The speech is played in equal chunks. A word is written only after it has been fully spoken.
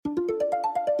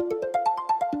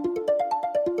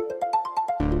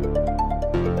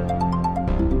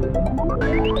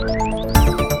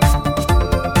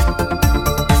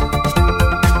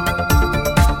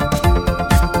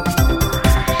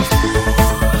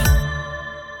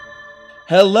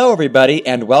Hello, everybody,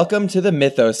 and welcome to the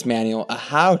Mythos Manual, a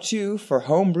how-to for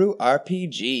homebrew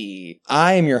RPG.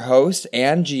 I am your host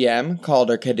and GM,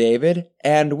 Calder Kadavid,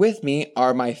 and with me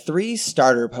are my 3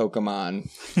 starter Pokemon.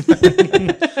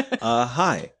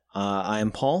 Hi,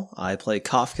 I'm Paul. I play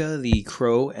Kafka, the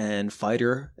crow and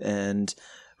fighter, and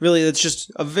really, it's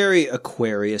just a very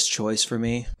Aquarius choice for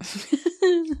me.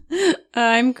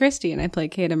 I'm Christy, and I play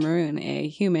Kata Maroon, a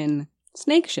human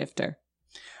snake shifter.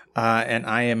 And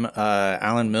I am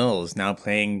Alan Mills, now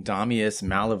playing Damius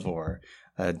Malivore,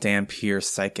 a Dampier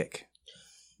Psychic.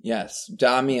 Yes,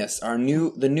 Damius,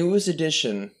 the newest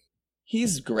addition.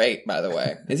 He's great, by the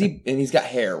way. Is he? And he's got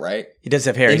hair, right? He does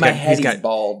have hair. In my head, he's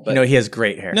bald, but no, he has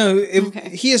great hair. No,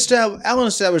 Okay. Alan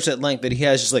established at length that he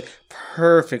has just like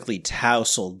perfectly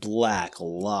tousled black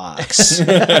locks.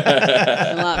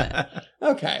 I love it.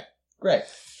 Okay, great.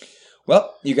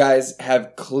 Well, you guys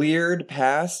have cleared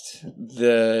past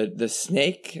the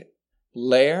snake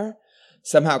lair.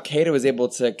 Somehow Kata was able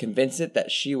to convince it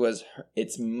that she was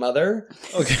its mother.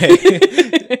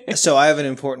 Okay. So I have an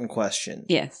important question.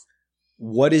 Yes.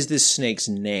 What is this snake's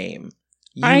name?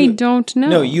 I don't know.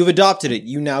 No, you've adopted it.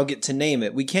 You now get to name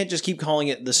it. We can't just keep calling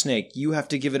it the snake. You have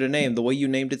to give it a name the way you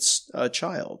named its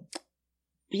child.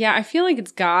 Yeah, I feel like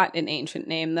it's got an ancient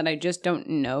name that I just don't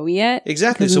know yet.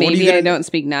 Exactly. So maybe I don't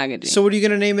speak Nagaji. So what are you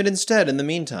going to name it instead in the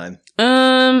meantime?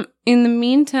 In the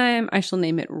meantime, I shall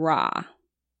name it Ra.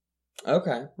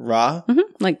 Okay. Ra?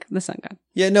 Like the sun god.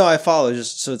 Yeah, no, I follow.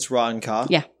 Just so it's Ra and Ka.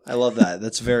 Yeah. I love that.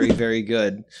 That's very, very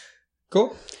good.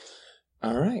 Cool.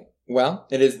 All right. Well,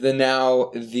 it is now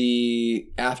the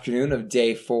afternoon of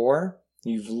day 4.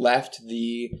 You've left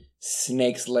the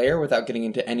snake's lair without getting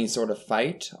into any sort of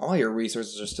fight. All your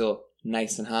resources are still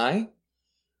nice and high.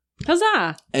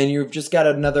 Huzzah! And you've just got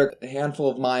another handful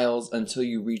of miles until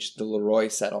you reach the Leroy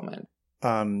settlement.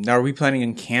 Now, are we planning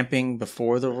on camping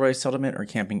before the Royal Settlement or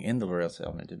camping in the Royal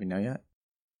Settlement? Did we know yet?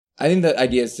 I think the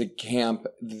idea is to camp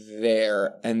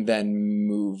there and then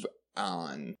move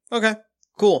on. Okay,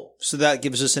 cool. So that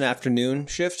gives us an afternoon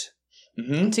shift.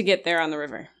 Mm-hmm. To get there on the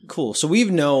river. Cool. So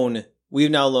we've now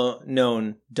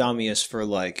known Damius for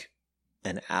like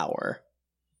an hour.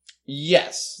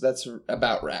 Yes, that's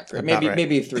about accurate. About right.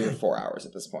 Maybe 3 or 4 hours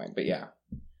at this point, but yeah.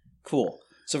 Cool.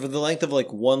 So for the length of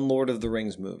like one Lord of the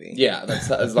Rings movie. Yeah,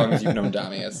 that's as long as you've known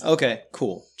Damius. Okay,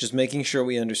 cool. Just making sure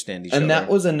we understand each other. And that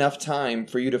was enough time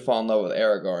for you to fall in love with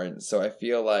Aragorn, so I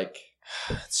feel like...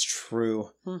 That's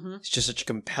true. Mm-hmm. It's just such a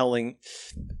compelling...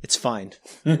 It's fine.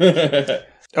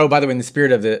 Oh, by the way, in the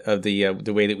spirit of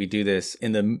the way that we do this,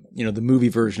 in the movie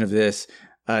version of this,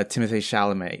 Timothée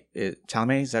Chalamet.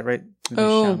 Chalamet, is that right?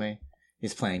 Chalamet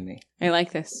is playing me. I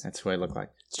like this. That's who I look like.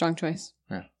 Strong choice.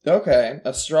 Yeah. Okay,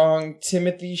 a strong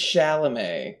Timothée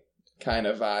Chalamet kind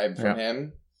of vibe from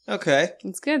him. Okay.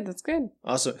 That's good. That's good.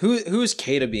 Awesome. Who is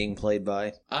Kata being played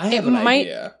by? I have an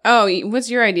idea. Oh, what's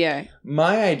your idea?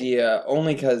 My idea,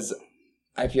 only because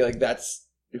I feel like that's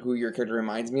who your character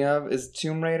reminds me of, is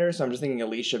Tomb Raider, so I'm just thinking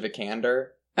Alicia Vikander.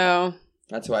 Oh.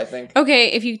 That's who I think. Okay,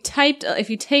 if you take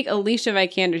Alicia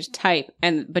Vikander's type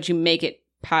but you make it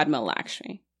Padma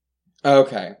Lakshmi.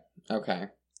 Okay.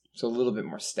 So a little bit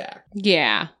more stacked.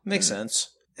 Yeah. Makes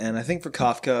sense. And I think for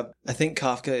Kafka,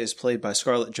 Kafka is played by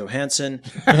Scarlett Johansson.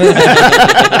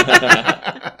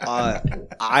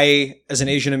 I, as an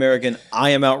Asian American,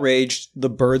 I am outraged. The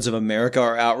birds of America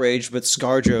are outraged. But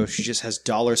ScarJo, she just has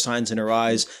dollar signs in her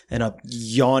eyes and a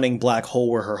yawning black hole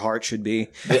where her heart should be.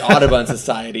 The Audubon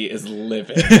Society is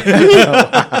livid.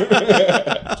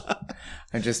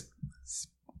 I'm just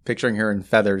picturing her in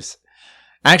feathers.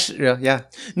 Actually, yeah.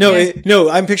 No,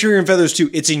 I'm picturing her in feathers too.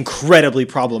 It's incredibly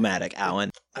problematic, Alan.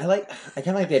 I kind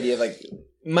of like the idea of like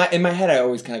in my head. I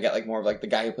always kind of get like more of like the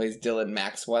guy who plays Dylan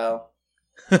Maxwell.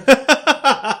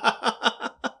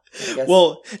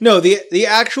 Well, no, the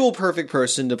actual perfect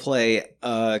person to play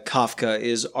Kafka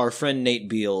is our friend Nate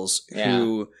Beals,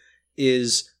 who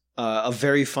is a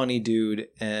very funny dude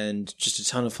and just a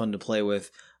ton of fun to play with.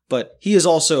 But he is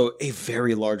also a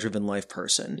very larger-than-life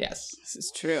person. Yes. This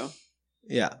is true.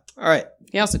 Yeah. All right.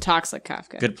 He also talks like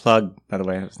Kafka. Good plug, by the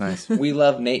way. That was nice. We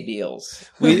love Nate Beals.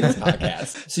 This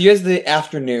podcast. So you have the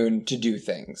afternoon to do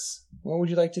things. What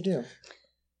would you like to do?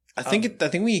 I think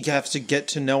we have to get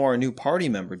to know our new party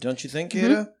member, don't you think,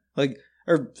 Kata?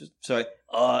 Mm-hmm.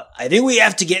 I think we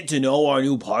have to get to know our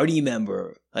new party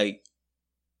member. Like,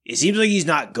 it seems like he's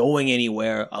not going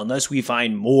anywhere unless we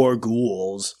find more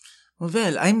ghouls.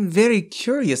 Well, I'm very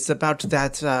curious about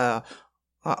that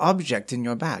object in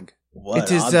your bag.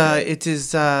 What it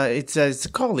is? It's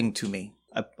calling to me.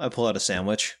 I pull out a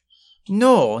sandwich.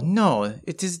 No,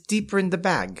 it is deeper in the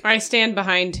bag. I stand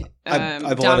behind I pull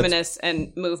out Dominus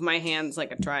and move my hands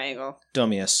like a triangle.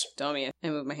 Domius. Domius. I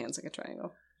move my hands like a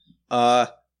triangle.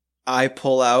 I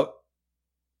pull out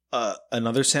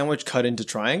another sandwich cut into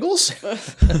triangles.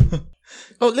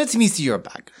 Oh, let me see your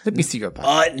bag.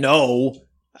 No.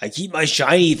 I keep my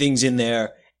shiny things in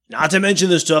there. Not to mention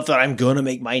the stuff that I'm gonna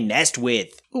make my nest with.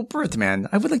 Oh, Birdman,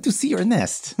 I would like to see your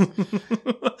nest.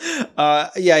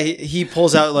 He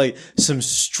pulls out like some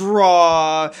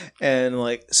straw and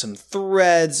like some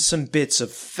threads, some bits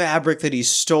of fabric that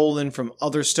he's stolen from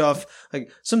other stuff,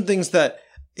 like some things that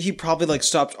he probably like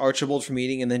stopped Archibald from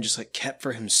eating and then just like kept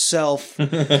for himself.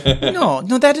 No,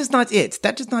 that is not it.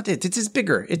 It is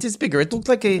bigger. It looks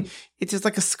like it is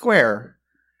like a square.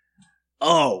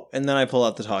 Oh, and then I pull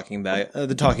out the talking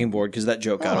board because that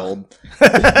joke got old.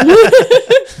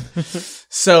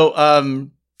 So,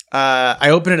 I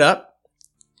open it up,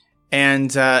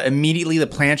 and immediately the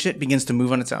planchet begins to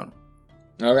move on its own.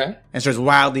 Okay. And starts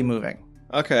wildly moving.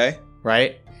 Okay.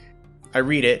 Right? I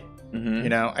read it. Mm-hmm. You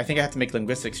know, I think I have to make a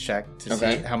linguistics check to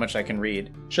see how much I can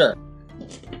read. Sure.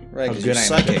 Right, How because good you're I am.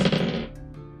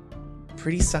 psychic.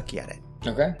 Pretty sucky at it.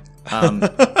 Okay.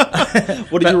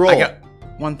 What did you roll? I got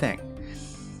one thing.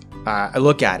 I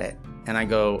look at it and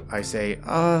I say,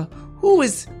 who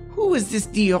is this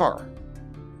DR?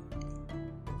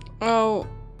 Oh,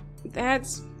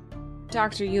 that's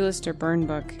Dr. Eulister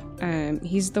Burnbook.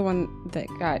 He's the one that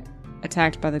got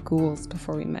attacked by the ghouls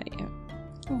before we met you.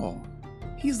 Oh,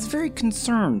 he's very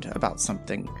concerned about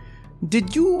something.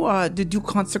 Did you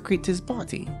consecrate his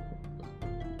body?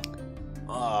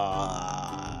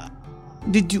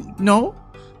 Did you? No?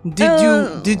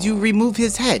 Did you remove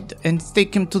his head and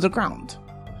stake him to the ground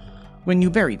when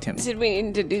you buried him? Did we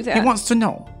need to do that? He wants to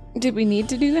know. Did we need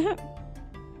to do that?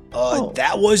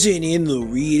 That wasn't in the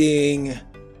reading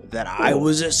that I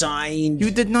was assigned. You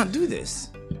did not do this.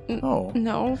 Oh.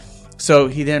 No. So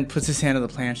he then puts his hand on the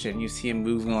planchet and you see him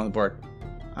moving along the board.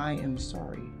 I am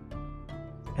sorry.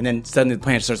 And then suddenly the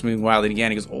planchet starts moving wildly again.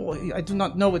 He goes, oh, I do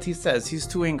not know what he says. He's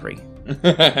too angry.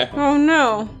 Oh,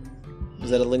 no.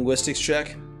 Is that a linguistics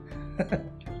check?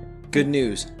 Good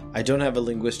news. I don't have a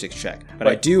linguistics check, but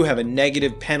I do have a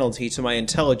negative penalty to my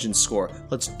intelligence score.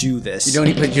 Let's do this. You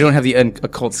don't have the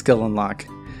occult skill unlock.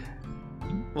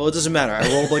 Well, it doesn't matter. I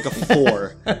rolled like a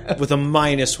 4 with a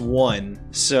 -1,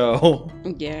 so...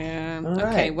 Yeah. All Okay,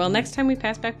 right. well, next time we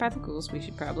pass back by the ghouls, we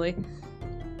should probably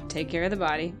take care of the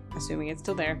body, assuming it's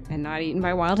still there, and not eaten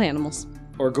by wild animals.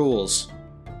 Or ghouls.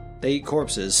 They eat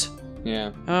corpses.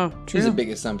 Yeah. Oh, These are true. big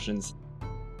assumptions.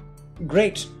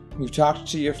 Great. We've talked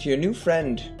to your new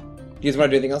friend. Do you guys want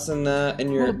to do anything else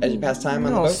as you pass time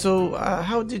on the boat? So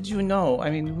how did you know? I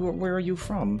mean, where are you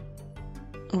from?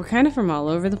 We're kind of from all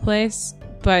over the place,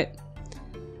 but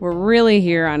we're really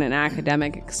here on an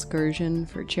academic excursion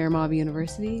for Chermov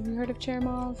University. Have you heard of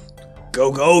Chermov?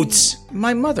 Go goats!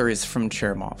 My mother is from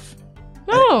Chermov.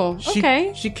 Oh,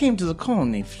 okay. She came to the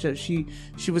colony.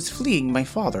 She was fleeing my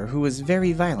father, who was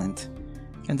very violent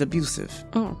and abusive.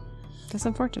 Oh, that's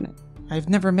unfortunate. I've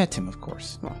never met him, of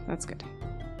course. Well, that's good.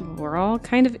 We're all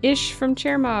kind of ish from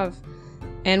Chermov,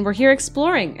 and we're here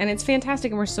exploring, and it's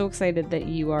fantastic, and we're so excited that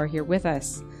you are here with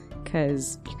us,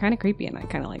 because you're kind of creepy, and I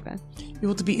kind of like that. It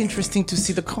will be interesting to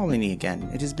see the colony again.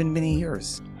 It has been many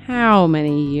years. How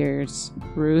many years,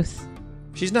 Ruth?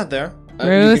 She's not there.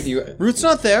 Ruth? Ruth's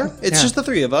not there. It's Yeah. just the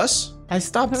 3 of us. I I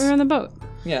stopped. thought we were on the boat.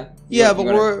 Yeah. Yeah, but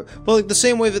but like the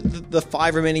same way that the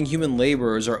 5 remaining human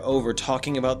laborers are over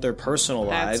talking about their personal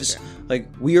That's lives, true. like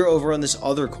we are over on this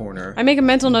other corner. I make a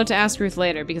mental note to ask Ruth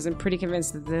later, because I'm pretty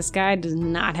convinced that this guy does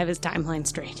not have his timeline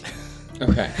straight.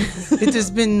 Okay. It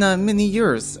has been many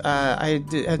years. I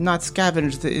have not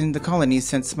scavenged in the colony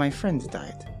since my friend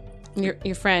died.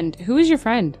 Your friend. Who is your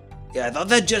friend? Yeah, I thought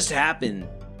that just happened.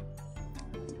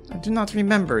 I do not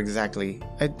remember exactly.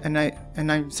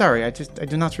 I'm sorry. I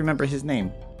do not remember his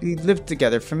name. We lived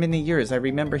together for many years. I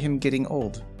remember him getting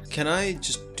old. Can I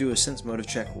just do a sense motive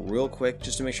check real quick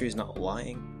just to make sure he's not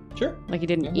lying? Sure. Like you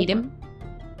didn't Yeah, eat him?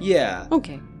 Yeah.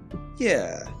 Okay.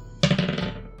 Yeah.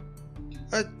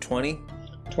 20.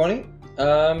 20.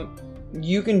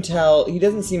 You can tell he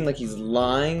doesn't seem like he's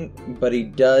lying, but he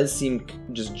does seem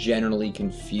just generally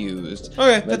confused.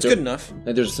 Okay, that's good enough.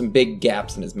 Like there's some big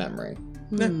gaps in his memory.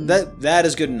 That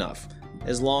is good enough.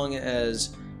 As long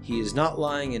as he is not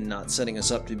lying and not setting us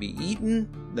up to be eaten,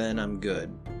 then I'm good.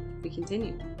 We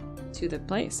continue to the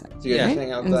place. So you guys Yeah.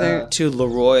 hang out Is there- To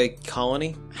Leroy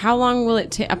Colony? How long will it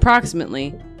take?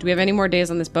 Approximately. Do we have any more days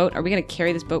on this boat? Are we going to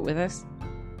carry this boat with us?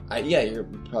 Yeah, you're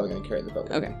probably going to carry the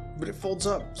boat. Okay. But it folds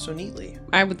up so neatly.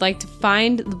 I would like to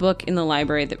find the book in the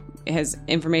library that It has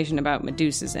information about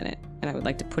Medusas in it, and I would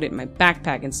like to put it in my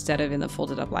backpack instead of in the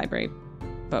folded up library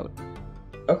boat.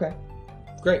 Okay.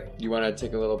 Great. You want to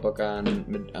take a little book on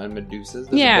Medusas?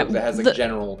 There's Yeah, a book that has like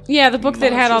general. Yeah, the book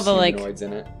that had all the like humanoids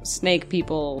in it. snake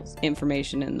people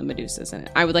information and the Medusas in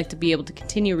it. I would like to be able to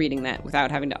continue reading that without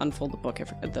having to unfold the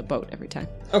boat every time.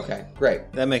 Okay,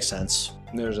 great. That makes sense.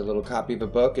 There's a little copy of a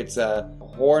book. It's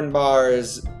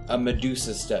Hornbar's A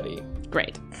Medusa Study.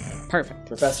 Great. Perfect.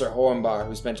 Professor Hornbar,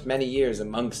 who spent many years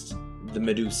amongst the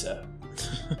Medusa.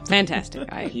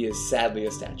 Fantastic. He is sadly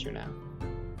a statue now.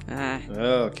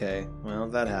 Okay. Well,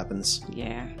 that happens.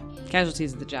 Yeah.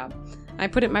 Casualties of the job. I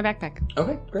put it in my backpack.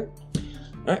 Okay, great.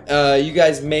 All right, you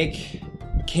guys make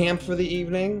camp for the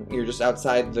evening. You're just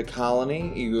outside the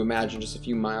colony. You imagine just a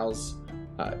few miles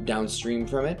downstream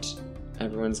from it.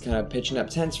 Everyone's kind of pitching up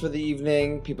tents for the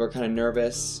evening. People are kind of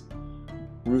nervous.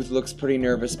 Ruth looks pretty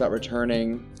nervous about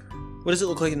returning. What does it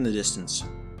look like in the distance?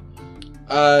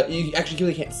 You actually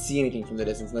really can't see anything from the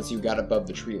distance unless you got above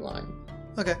the tree line.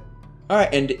 Okay. All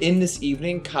right, and in this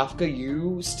evening, Kafka,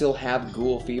 you still have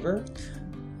ghoul fever.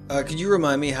 Could you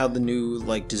remind me how the new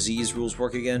disease rules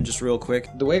work again, just real quick?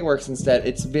 The way it works instead,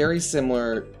 it's very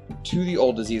similar to the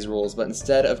old disease rules, but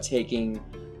instead of taking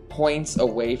points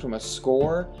away from a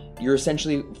score, you're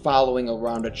essentially following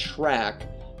around a track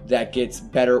that gets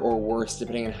better or worse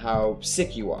depending on how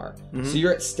sick you are. Mm-hmm. So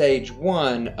you're at stage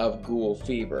 1 of ghoul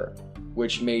fever,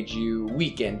 which made you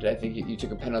weakened. I think you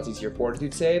took a penalty to your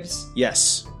fortitude saves.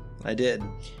 Yes. I did.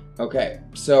 Okay,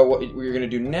 so what you're going to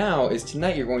do now is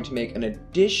tonight you're going to make an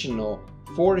additional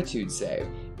fortitude save.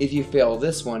 If you fail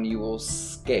this one, you will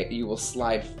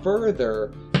slide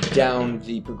further down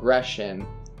the progression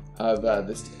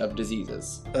of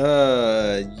diseases.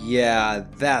 Yeah,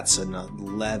 that's an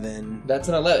 11. That's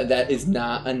an 11. That is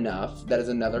not enough. That is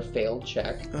another failed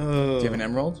check. Do you have an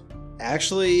emerald?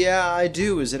 Actually, yeah, I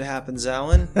do, as it happens,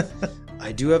 Alan.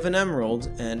 I do have an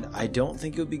emerald, and I don't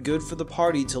think it would be good for the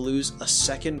party to lose a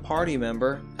second party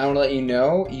member. I want to let you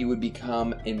know you would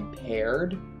become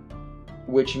impaired,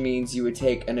 which means you would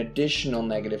take an additional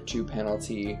 -2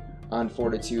 penalty on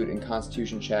fortitude and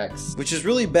constitution checks. Which is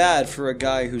really bad for a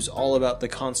guy who's all about the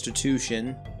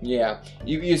constitution. Yeah.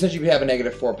 You essentially would have a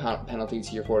 -4 penalty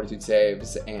to your fortitude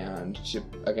saves and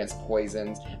against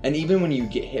poisons. And even when you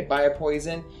get hit by a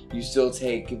poison, you still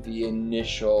take the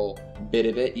initial bit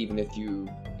of it, even if you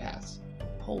pass.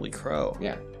 Holy crow.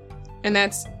 Yeah. And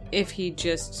that's if he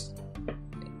just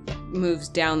moves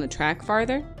down the track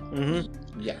farther? Mm-hmm.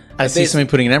 Yeah. I see somebody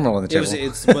putting an emerald on the table.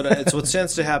 It's what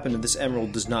stands to happen if this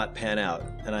emerald does not pan out.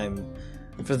 And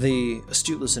for the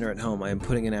astute listener at home, I am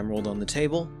putting an emerald on the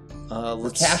table.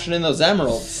 We're cashing in those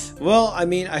emeralds. Well, I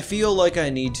mean, I feel like I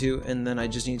need to, and then I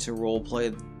just need to role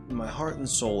play my heart and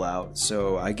soul out,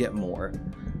 so I get more.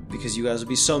 Because you guys will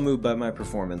be so moved by my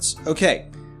performance. Okay,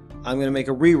 I'm going to make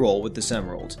a reroll with this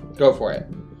emerald. Go for it.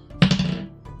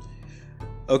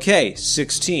 Okay,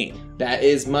 16. That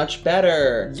is much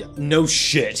better. Yeah, no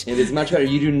shit. It is much better.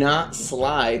 You do not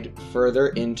slide further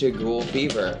into ghoul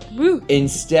fever. Woo.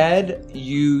 Instead,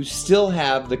 you still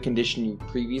have the condition you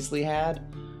previously had,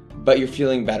 but you're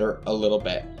feeling better a little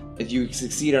bit. If you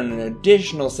succeed on an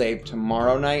additional save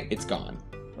tomorrow night, it's gone.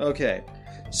 Okay,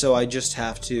 so I just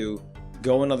have to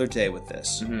go another day with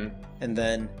this, and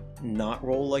then not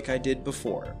roll like I did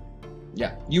before.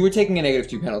 Yeah, you were taking a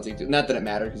 -2 penalty. Not that it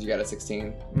mattered because you got a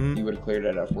 16. You would have cleared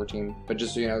it at a 14. But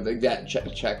just so you know, that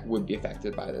check would be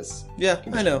affected by this. Yeah,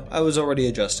 condition. I know. I was already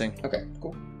adjusting. Okay,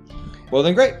 cool. Well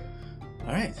then, great.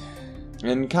 All right.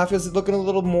 And Kafka's looking a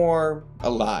little more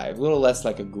alive, a little less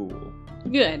like a ghoul.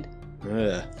 Good.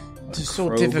 Ugh. It's so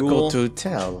difficult to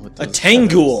tell. A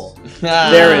Tanghoul!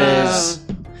 There it is.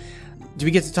 Do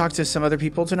we get to talk to some other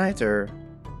people tonight, or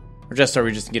are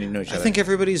we just getting to know each other? I think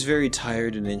everybody's very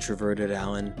tired and introverted,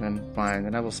 Alan. Then fine.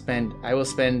 Then I will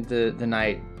spend the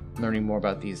night learning more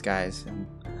about these guys.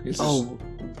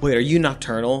 Wait, are you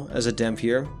nocturnal as a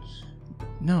Dampier?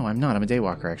 No, I'm not. I'm a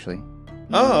daywalker, actually.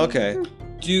 Oh, okay.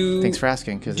 Thanks for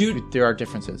asking, because there are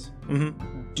differences. Mm-hmm.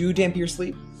 Do Dampier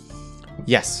sleep?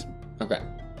 Yes. Okay.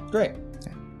 Great.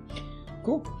 Okay.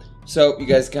 Cool. So you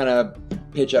guys kind of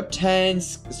pitch up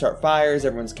tents, start fires.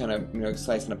 Everyone's kind of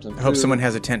slicing up some food. I hope someone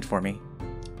has a tent for me.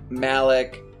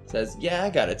 Malik says, "Yeah, I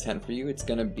got a tent for you. It's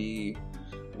gonna be,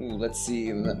 let's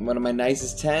see, one of my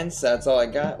nicest tents. That's all I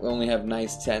got. We only have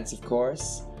nice tents, of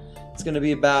course. It's gonna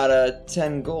be about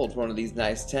 10 gold for one of these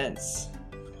nice tents."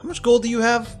 How much gold do you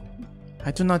have?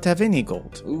 I do not have any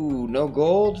gold. Ooh, no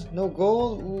gold? No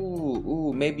gold?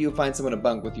 Ooh, maybe you'll find someone to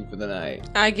bunk with you for the night.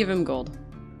 I give him gold.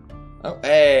 Oh,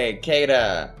 hey,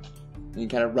 Kata. He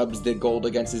kind of rubs the gold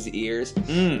against his ears.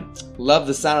 Love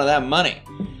the sound of that money.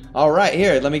 All right,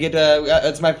 here, let me get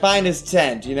it's my finest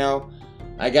tent, you know.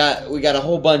 We got a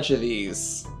whole bunch of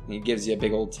these. He gives you a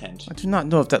big old tent. I do not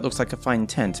know if that looks like a fine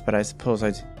tent, but I suppose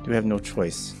I do have no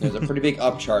choice. There's a pretty big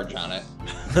upcharge on it.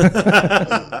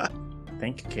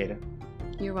 Thank you, Kata.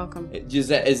 You're welcome.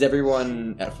 Is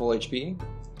everyone at full HP?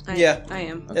 Yeah. I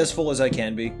am. Okay. As full as I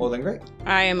can be. Well, then great.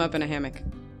 I am up in a hammock.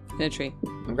 In a tree.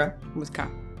 Okay. With Ka.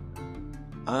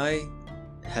 I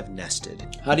have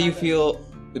nested. How do you feel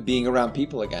being around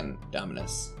people again,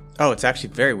 Dominus? Oh, it's actually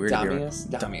very weird. Damius?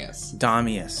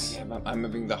 Damius. Yeah, I'm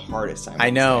having the hardest time. I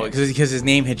know, with because his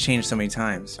name had changed so many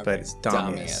times, but it's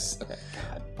Damius. Okay,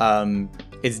 God.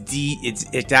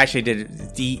 It actually did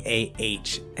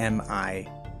Dahmius.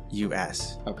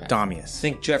 Okay. Damius.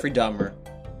 Think Jeffrey Dahmer.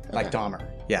 Like Okay. Dahmer.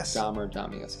 Yes.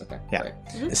 Damius. Okay. Yeah.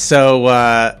 Great. So,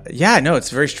 no, it's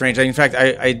very strange. In fact,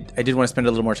 I did want to spend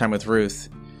a little more time with Ruth.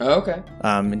 Oh, okay.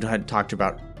 And had talked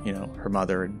about, her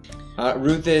mother. And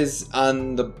Ruth is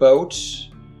on the boat.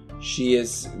 She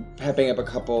is pepping up a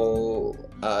couple.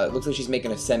 Looks like she's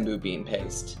making a senbu bean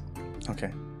paste.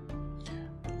 okay.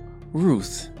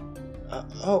 Ruth.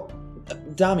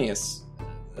 Damius.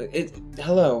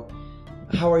 Hello.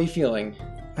 How are you feeling?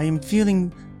 I am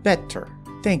feeling better.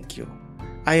 Thank you.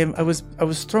 I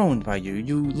was thrown by you.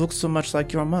 You look so much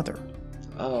like your mother.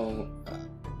 Oh,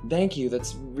 thank you.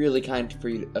 That's really kind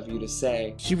of you to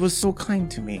say. She was so kind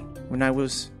to me when I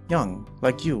was young,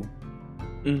 like you.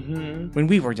 Mm-hmm. When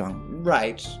we were young.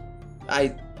 Right.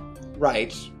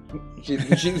 Right.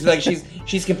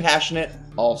 She's compassionate,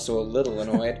 also a little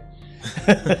annoyed.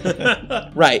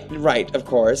 Right, of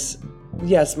course.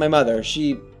 Yes, my mother.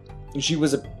 She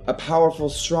was a powerful,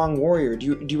 strong warrior. Do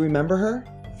you remember her?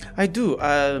 I do.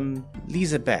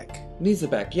 Lisa Beck. Lisa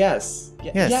Beck, yes.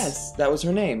 Yes. Yes, that was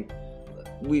her name.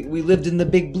 We lived in the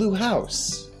big blue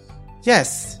house.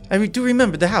 Yes, I do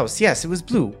remember the house. Yes, it was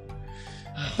blue.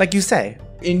 Like you say.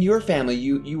 In your family,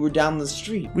 you were down the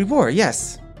street. We were,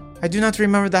 yes. I do not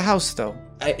remember the house, though.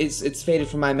 It's faded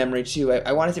from my memory, too.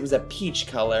 I want to say it was a peach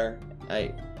color.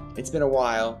 It's been a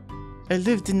while. I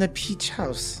lived in a peach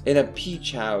house. In a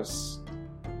peach house.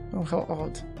 Oh, how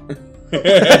odd.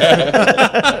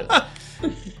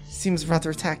 Seems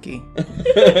rather tacky.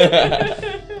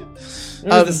 It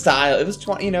was the style. It was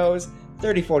 20, it was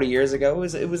 30, 40 years ago.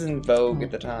 It was in vogue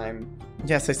at the time.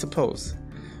 Yes, I suppose.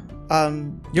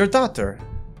 Your daughter.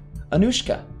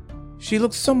 Anushka. She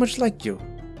looks so much like you.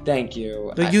 Thank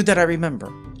you. You that I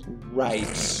remember. Right.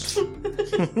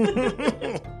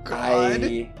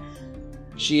 God.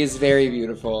 She is very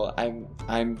beautiful.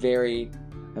 I'm very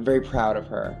proud of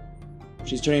her.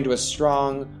 She's turning into a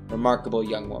strong, remarkable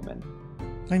young woman.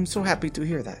 I'm so happy to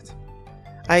hear that.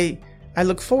 I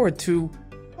look forward to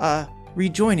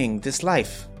rejoining this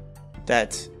life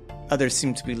that others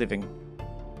seem to be living.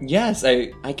 Yes,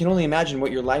 I can only imagine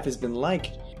what your life has been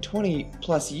like. 20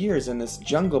 plus years in this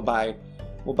jungle by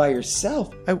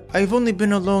yourself. I've only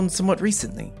been alone somewhat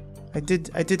recently. I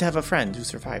did have a friend who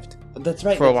survived. That's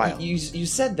right. For a while. You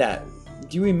said that.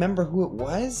 Do you remember who it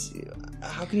was?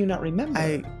 How can you not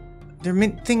remember?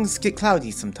 Things get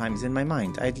cloudy sometimes in my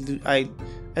mind.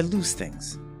 I lose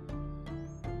things.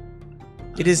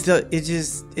 It is the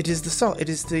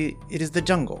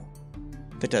jungle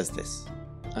that does this.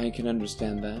 I can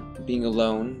understand that. Being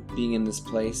alone, being in this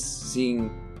place, seeing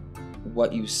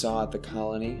what you saw at the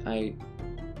colony.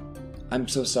 I'm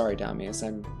so sorry, Damius.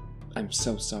 I'm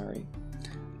so sorry.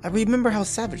 I remember how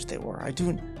savage they were.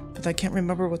 But I can't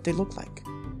remember what they looked like.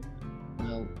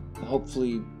 Well,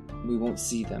 hopefully we won't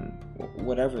see them,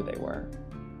 whatever they were.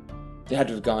 They had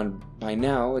to have gone by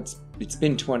now. It's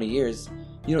been 20 years.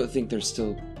 You don't think they're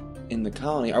still in the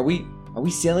colony? Are we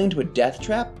sailing into a death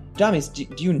trap? Damius, do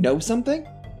you know something?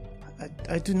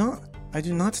 I do not. I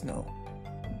do not know.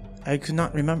 I could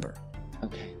not remember.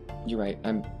 Okay, you're right.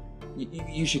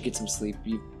 You should get some sleep.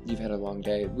 You've had a long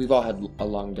day. We've all had a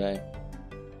long day.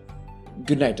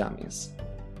 Good night, Damius.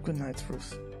 Good night,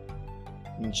 Ruth.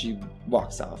 And she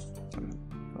walks off.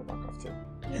 I'll walk off too.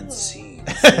 And scene.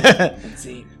 And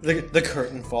see. The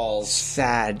curtain falls.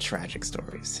 Sad, tragic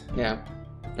stories. Yeah.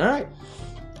 All right.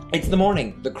 It's the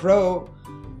morning. The crow.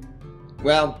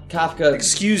 Well, Kafka.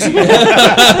 Excuse you.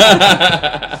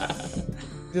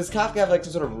 Does Kafka have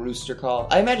some sort of rooster call?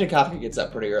 I imagine Kafka gets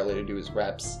up pretty early to do his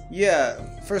reps.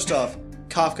 Yeah, first off,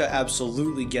 Kafka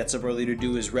absolutely gets up early to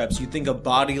do his reps. You think a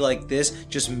body like this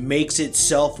just makes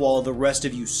itself while the rest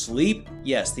of you sleep?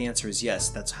 Yes, the answer is yes.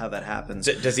 That's how that happens.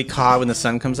 Does he caw when the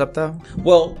sun comes up, though?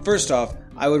 Well, first off,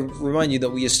 I would remind you that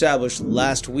we established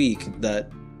last week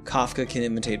that Kafka can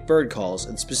imitate bird calls,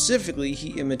 and specifically,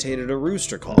 he imitated a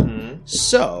rooster call. Mm-hmm.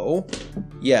 So,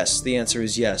 yes, the answer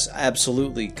is yes.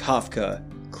 Absolutely, Kafka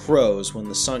crows when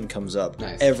the sun comes up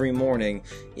Nice. every morning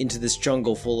into this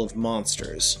jungle full of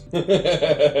monsters.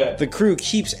 The crew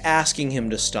keeps asking him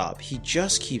to stop. He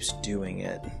just keeps doing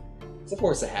it. It's a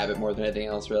force of habit more than anything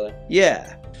else, really.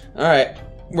 Yeah. All right,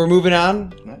 we're moving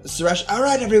on. Suresh, all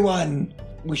right, everyone.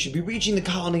 We should be reaching the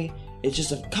colony. It's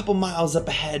just a couple miles up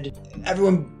ahead.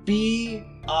 Everyone be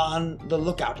on the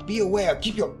lookout. Be aware.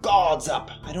 Keep your guards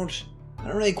up. I don't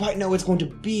really quite know what's going to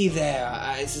be there.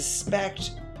 I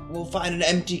suspect we'll find an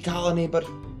empty colony, but,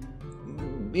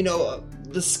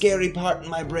 the scary part in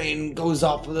my brain goes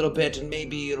off a little bit, and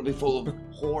maybe it'll be full of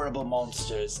horrible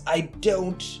monsters. I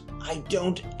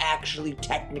don't actually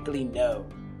technically know,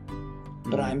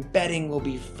 but I'm betting we'll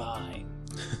be fine.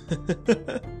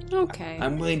 Okay.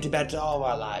 I'm willing to bet all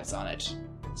our lives on it.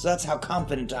 So that's how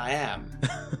confident I am.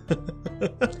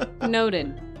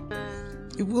 Noted.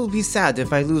 It will be sad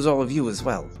if I lose all of you as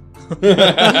well.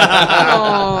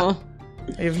 Oh.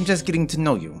 I'm just getting to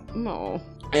know you. No.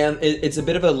 And it's a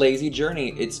bit of a lazy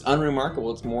journey. It's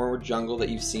unremarkable. It's more jungle that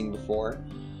you've seen before.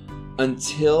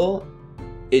 Until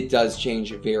it does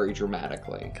change very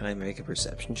dramatically. Can I make a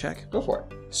perception check? Go for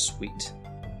it. Sweet.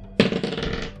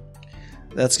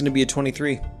 That's going to be a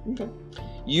 23. Okay.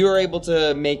 You are able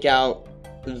to make out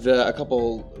a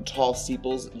couple tall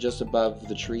steeples just above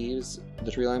the tree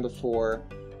line before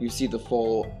you see the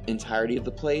full entirety of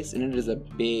the place, and it is a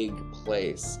big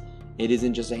place. It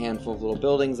isn't just a handful of little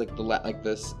buildings like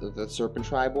the Serpent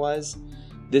Tribe was.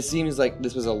 This seems like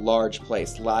this was a large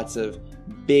place, lots of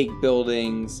big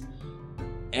buildings,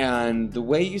 and the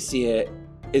way you see it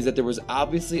is that there was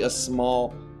obviously a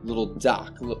small little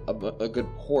dock, a good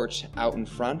port out in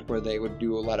front where they would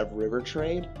do a lot of river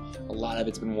trade. A lot of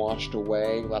it's been washed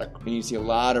away. And you see a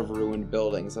lot of ruined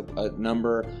buildings. A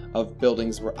number of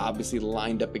buildings were obviously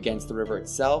lined up against the river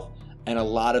itself, and a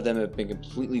lot of them have been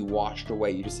completely washed away.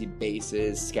 You just see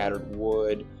bases, scattered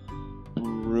wood,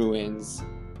 ruins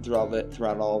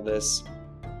throughout all of this.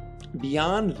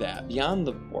 Beyond that, beyond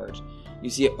the port,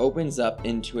 you see it opens up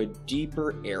into a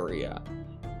deeper area,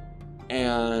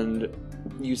 and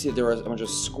you see there are a bunch of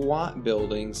squat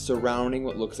buildings surrounding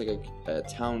what looks like a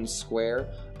town square.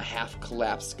 A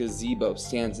half-collapsed gazebo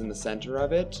stands in the center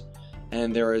of it,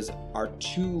 and there are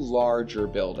two larger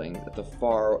buildings at the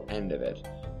far end of it.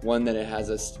 One that it has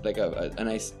a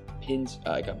nice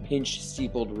pinch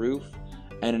steepled roof,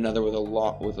 and another with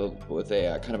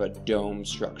a kind of a dome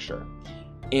structure.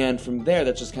 And from there,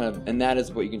 that's just kind of, and that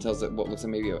is what you can tell is what looks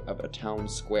like maybe a town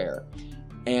square.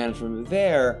 And from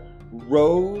there,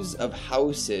 rows of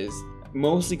houses,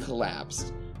 mostly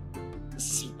collapsed,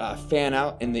 fan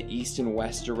out in the east and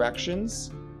west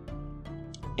directions.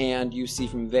 And you see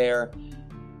from there,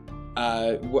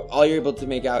 all you're able to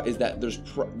make out is that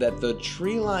that the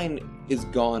tree line is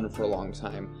gone for a long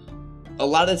time. A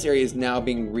lot of this area is now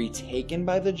being retaken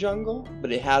by the jungle,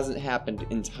 but it hasn't happened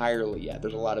entirely yet.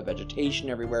 There's a lot of vegetation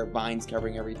everywhere, vines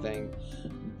covering everything,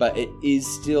 but it is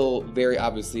still very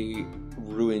obviously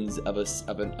ruins of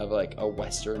a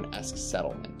Western-esque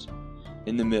settlement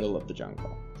in the middle of the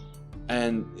jungle,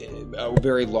 and a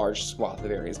very large swath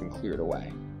of area has been cleared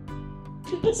away.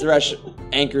 Suresh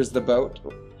anchors the boat.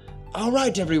 All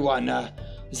right, everyone,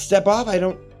 step off. I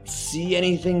don't see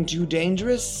anything too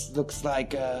dangerous. Looks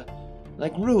like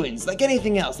ruins, like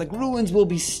anything else. Like ruins we'll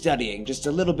be studying, just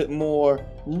a little bit more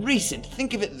recent.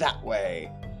 Think of it that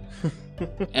way.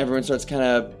 Everyone starts kind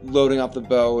of loading off the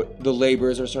boat. The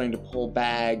laborers are starting to pull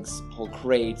bags, pull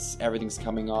crates. Everything's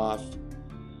coming off.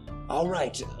 All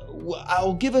right,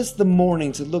 I'll give us the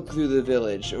morning to look through the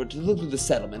village, or to look through the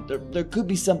settlement. There could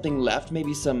be something left,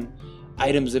 maybe some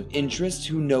items of interest.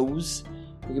 Who knows?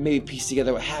 We can maybe piece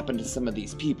together what happened to some of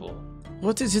these people.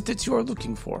 What is it that you are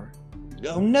looking for?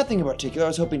 Oh, nothing in particular. I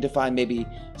was hoping to find maybe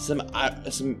some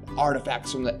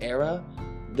artifacts from the era.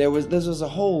 This was a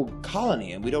whole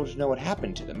colony, and we don't know what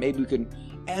happened to them. Maybe we can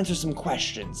answer some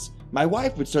questions. My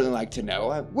wife would certainly like to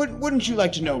know. Wouldn't you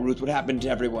like to know, Ruth, what happened to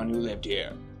everyone who lived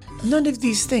here? None of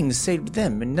these things saved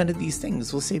them, and none of these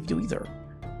things will save you either.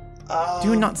 Do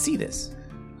you not see this?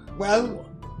 Well,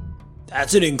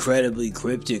 that's an incredibly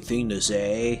cryptic thing to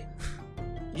say.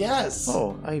 Yes.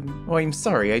 I'm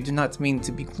sorry. I do not mean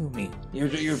to be gloomy.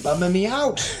 You're bumming me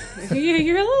out.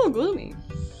 You're a little gloomy.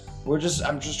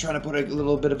 I'm just trying to put a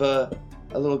little bit of a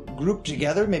little group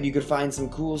together. Maybe you could find some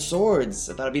cool swords.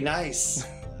 I thought it'd be nice.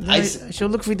 I shall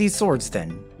look for these swords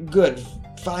then. Good.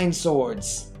 Find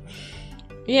swords.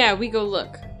 Yeah, we go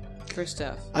look for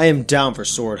stuff. I am down for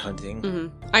sword hunting.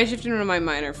 Mm-hmm. I shifted into my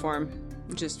minor form,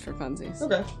 just for funsies.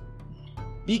 Okay.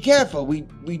 Be careful. We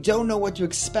don't know what to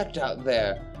expect out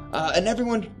there. And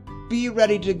everyone, be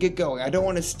ready to get going. I don't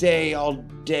want to stay all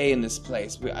day in this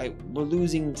place. We're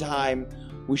losing time.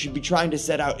 We should be trying to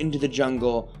set out into the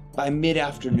jungle by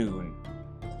mid-afternoon.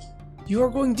 You are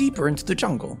going deeper into the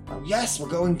jungle? Oh, yes, we're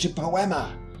going to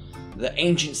Poema, the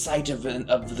ancient site of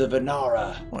the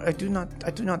Venara. Well, I do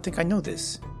not think I know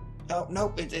this. Oh,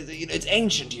 no, it's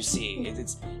ancient, you see.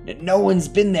 No one's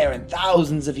been there in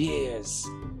thousands of years.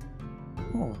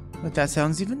 Oh, but that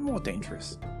sounds even more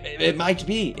dangerous. It might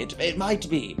be. It might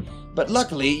be. But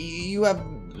luckily, you have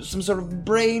some sort of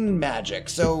brain magic,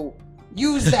 so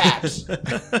use that.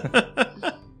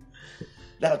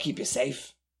 That'll keep you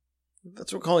safe.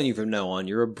 That's what we're calling you from now on.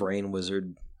 You're a brain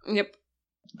wizard. Yep.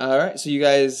 All right, so you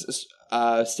guys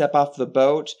step off the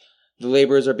boat. The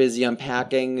laborers are busy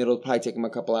unpacking. It'll probably take them a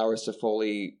couple hours to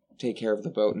fully take care of the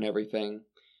boat and everything.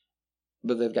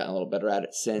 But they've gotten a little better at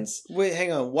it since. Wait,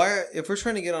 hang on. If we're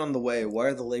trying to get on the way, why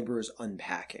are the laborers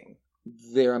unpacking?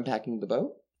 They're unpacking the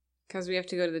boat? Because we have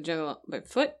to go to the jungle by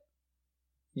foot?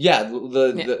 Yeah,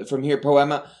 from here,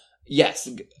 Poema. Yes,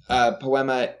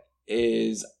 Poema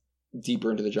is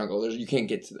deeper into the jungle. You can't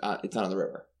get to it's not on the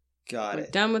river. Got We're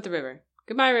it. done with the river.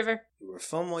 Goodbye, river. You were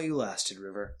fun while you lasted,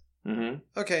 River.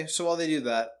 Mm-hmm. Okay, so while they do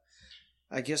that,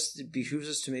 I guess it behooves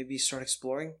us to maybe start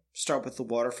exploring. Start with the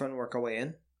waterfront and work our way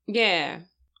in. Yeah.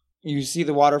 You see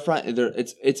the waterfront.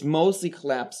 It's mostly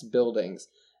collapsed buildings.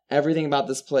 Everything about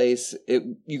this place,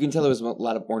 you can tell there was a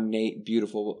lot of ornate,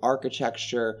 beautiful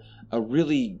architecture, a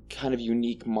really kind of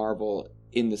unique marvel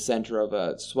in the center of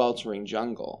a sweltering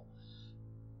jungle.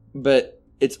 But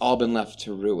it's all been left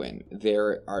to ruin.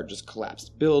 There are just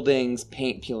collapsed buildings,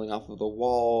 paint peeling off of the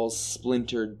walls,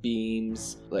 splintered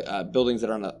beams, buildings that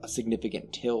are on a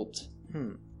significant tilt.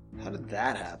 How did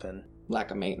that happen?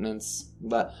 Lack of maintenance.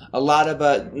 But a lot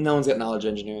of, no one's got knowledge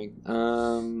engineering.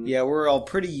 Yeah, we're all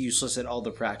pretty useless at all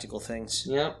the practical things.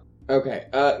 Yeah. Okay.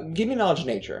 Give me knowledge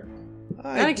nature.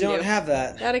 I don't have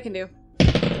that. That I can do.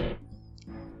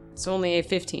 It's only a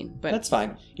 15, but... That's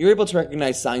fine. You're able to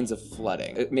recognize signs of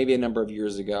flooding. Maybe a number of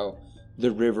years ago,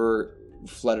 the river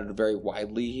flooded very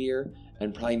widely here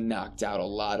and probably knocked out a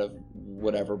lot of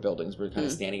whatever buildings were kind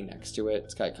of standing next to it.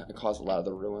 It's kind of caused a lot of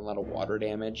the ruin, a lot of water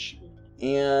damage.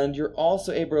 And you're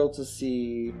also able to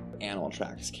see animal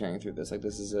tracks carrying through this. Like,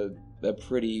 this is a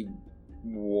pretty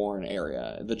worn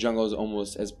area. The jungle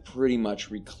has pretty much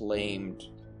reclaimed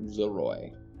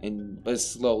Leroy and is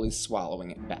slowly swallowing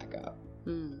it back up.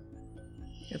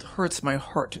 It hurts my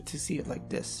heart to see it like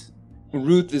this.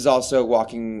 Ruth is also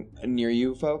walking near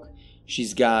you folk.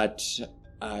 She's got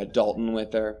Dalton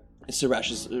with her.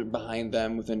 Suresh is behind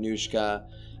them with Anushka.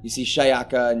 You see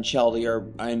Shayaka and Cheldy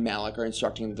and Malik are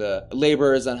instructing the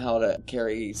laborers on how to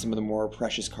carry some of the more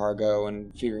precious cargo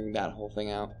and figuring that whole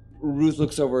thing out. Ruth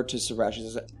looks over to Suresh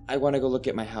and says, I want to go look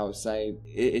at my house.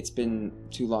 It's been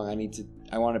too long.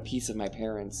 I want a piece of my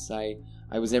parents. I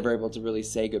was never able to really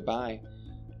say goodbye.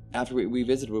 After we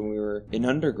visited when we were in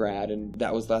undergrad, and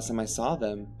that was the last time I saw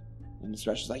them. And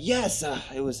Suresh was like, yes,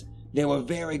 they were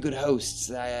very good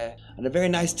hosts. I had a very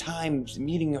nice time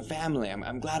meeting your family.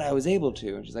 I'm glad I was able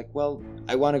to. And she's like, well,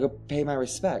 I want to go pay my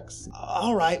respects.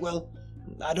 All right, well,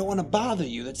 I don't want to bother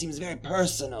you. That seems very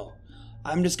personal.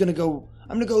 I'm gonna go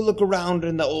look around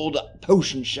in the old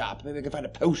potion shop. Maybe I can find a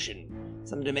potion.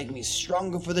 Something to make me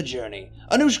stronger for the journey.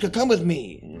 Anushka, come with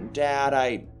me. And Dad,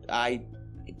 I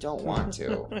don't want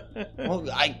to. Well,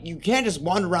 you can't just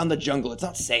wander around the jungle. It's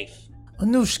not safe.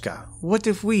 Anushka, what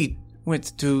if we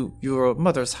went to your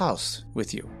mother's house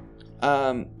with you?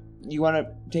 You want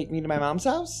to take me to my mom's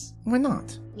house? Why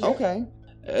not? Okay.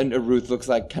 And Ruth looks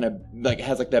like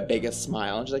has like that biggest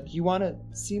smile. And she's like, you want to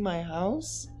see my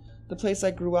house? The place I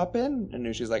grew up in? And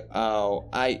Anushka's like,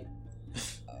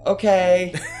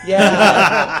 okay.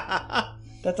 Yeah.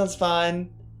 That sounds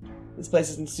fun. This place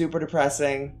isn't super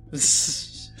depressing.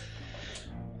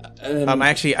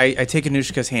 Actually, I take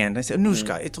Anushka's hand. I say,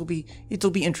 Anushka,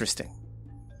 it'll be interesting.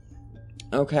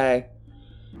 Okay.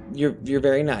 You're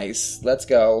very nice. Let's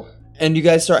go. And you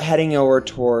guys start heading over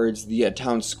towards the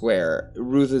town square.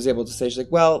 Ruth is able to say, she's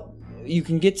like, well, you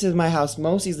can get to my house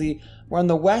most easily. We're on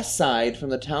the west side from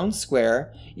the town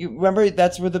square. You remember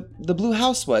that's where the blue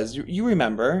house was. You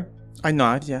remember. I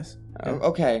nod, yes.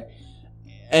 Okay.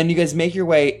 And you guys make your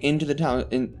way into the town,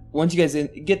 and once you guys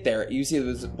get there, you see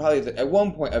there's probably, at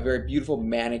one point, a very beautiful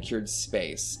manicured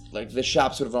space. Like, the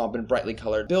shops would have all been brightly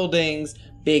colored buildings,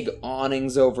 big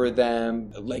awnings over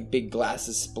them, like big glass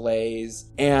displays,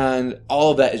 and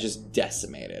all of that is just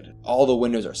decimated. All the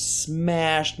windows are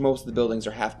smashed, most of the buildings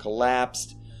are half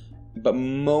collapsed, but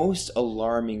most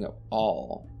alarming of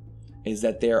all is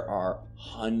that there are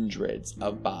hundreds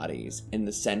of bodies in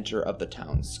the center of the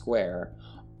town square,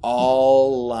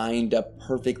 all lined up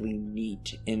perfectly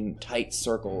neat in tight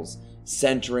circles,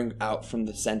 centering out from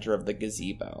the center of the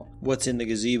gazebo. What's in the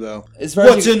gazebo?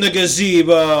 What's in the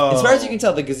gazebo? As far as you can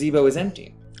tell, the gazebo is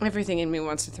empty. Everything in me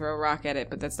wants to throw a rock at it,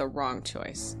 but that's the wrong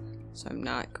choice. So I'm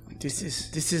not going to.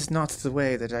 This is not the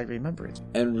way that I remember it.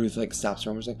 And Ruth stops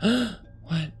her and is like,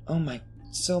 what? Oh my,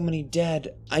 so many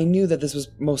dead. I knew that this was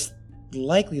most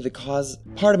likely the cause.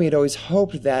 Part of me had always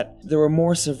hoped that there were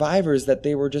more survivors, that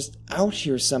they were just out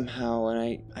here somehow,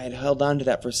 and I had held on to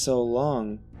that for so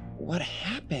long. What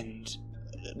happened?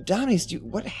 Dominique,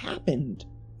 what happened?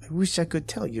 I wish I could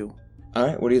tell you.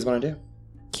 Alright, what do you guys want to do?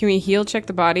 Can we heal check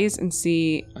the bodies and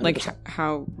see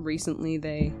how recently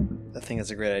they I think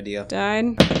that's a great idea.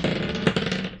 died?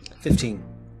 15.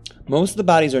 Most of the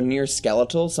bodies are near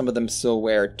skeletal. Some of them still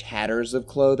wear tatters of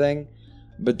clothing,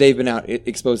 but they've been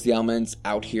exposed to the elements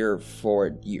out here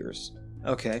for years.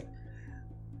 Okay.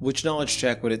 Which knowledge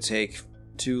check would it take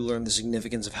to learn the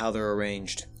significance of how they're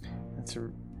arranged? That's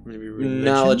a religion?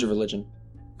 Knowledge of religion.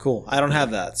 Cool. I don't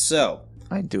have that, so...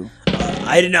 I do.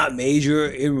 I did not major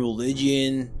in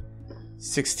religion.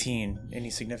 16. Any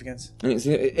significance?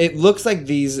 It looks like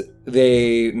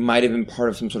they might have been part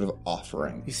of some sort of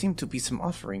offering. They seem to be some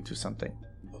offering to something.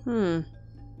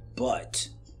 But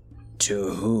to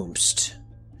whomst?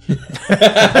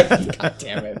 God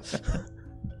damn it.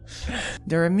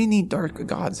 There are many dark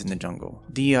gods in the jungle.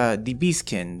 The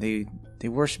Beastkin, they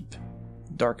worship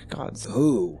dark gods.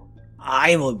 Who?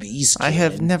 I'm a beast. I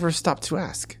have never stopped to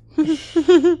ask.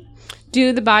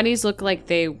 Do the bodies look like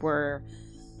they were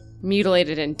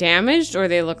mutilated and damaged, or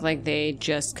they look like they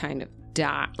just kind of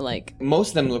died? Like, most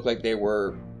of them look like they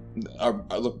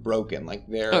look broken. Like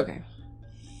their okay,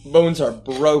 bones are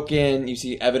broken. You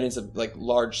see evidence of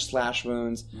large slash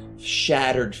wounds,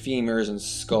 shattered femurs and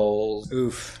skulls.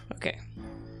 Oof. okay.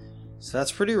 So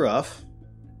that's pretty rough.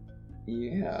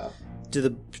 Yeah.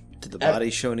 Did the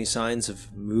body show any signs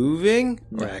of moving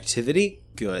or activity?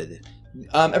 Good.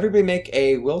 Everybody make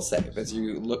a will save as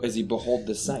you behold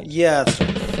this sight. Yeah, that's what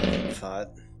I thought.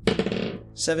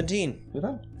 17. You're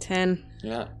fine. 10.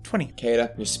 Yeah. 20.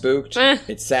 Kata, you're spooked.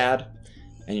 It's sad,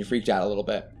 and you're freaked out a little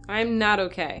bit. I'm not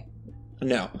okay.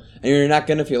 No, and you're not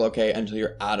gonna feel okay until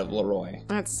you're out of Leroy.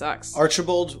 That sucks.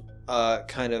 Archibald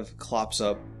kind of clops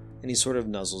up and he sort of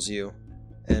nuzzles you.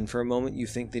 And for a moment you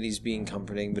think that he's being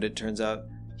comforting, but it turns out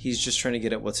he's just trying to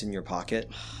get at what's in your pocket.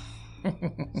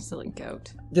 Silly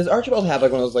goat. Does Archibald have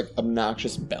one of those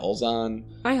obnoxious bells on?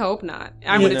 I hope not.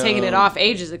 I would have taken it off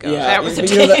ages ago. Yeah, if that was the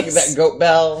you know case. that goat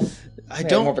bell. I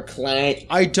don't. More of a clank.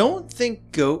 I don't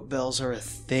think goat bells are a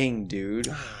thing, dude.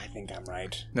 I think I'm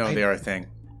right. No, they are a thing.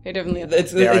 They definitely.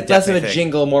 It's less of a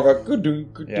jingle, more of a good.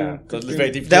 Yeah,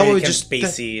 that would just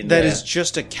spacey. That is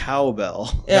just a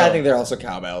cowbell. Yeah, I think they're also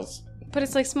cowbells. But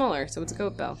it's smaller, so it's a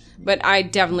goat bell. But I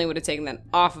definitely would have taken that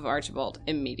off of Archibald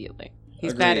immediately.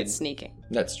 He's bad at sneaking.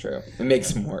 That's true. It makes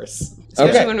him worse.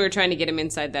 Especially when we were trying to get him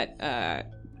inside that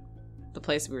the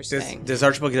place we were staying. Does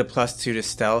Archibald get a +2 to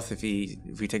stealth if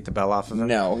we take the bell off of him?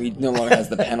 No, he no longer has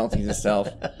the penalty to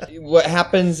stealth. What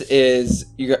happens is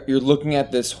you're looking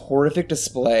at this horrific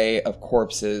display of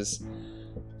corpses.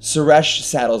 Suresh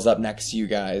saddles up next to you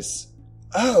guys.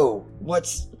 Oh,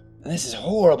 this is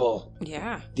horrible.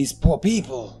 Yeah. These poor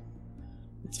people.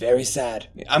 It's very sad.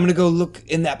 I'm gonna go look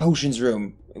in that potions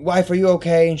room. Wife, are you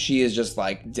okay? And she is just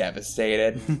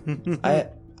devastated.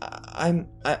 I'm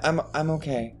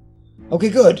okay. Okay,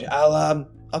 good. I'll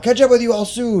catch up with you all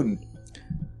soon.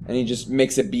 And he just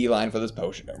makes a beeline for this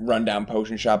rundown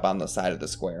potion shop on the side of the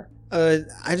square. I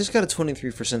just got a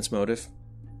 23 for sense motive.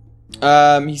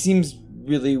 He seems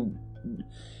really.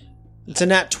 It's a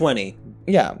nat 20.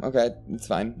 Yeah. Okay, it's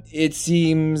fine.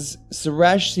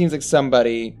 Suresh seems like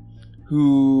somebody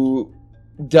who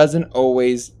doesn't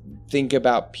always think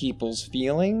about people's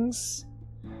feelings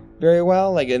very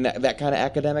well, in that kind of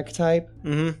academic type.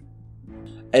 Mm-hmm.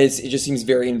 It just seems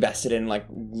very invested in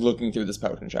looking through this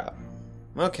potion shop.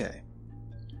 Okay,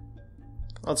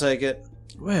 I'll take it.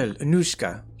 Well,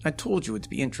 Anushka, I told you it'd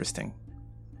be interesting.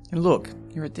 And look,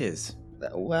 here it is.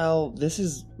 Well, this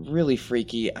is really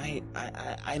freaky.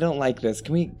 I don't like this.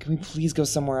 Can we please go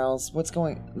somewhere else?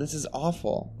 This is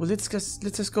awful. Well, let's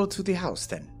just go to the house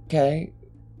then. Okay.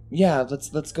 Yeah,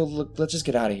 let's go look. Let's just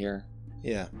get out of here.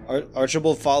 Yeah.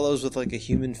 Archibald follows with a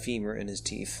human femur in his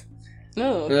teeth.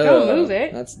 No, don't move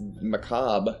it. That's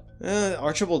macabre.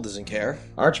 Archibald doesn't care.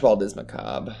 Archibald is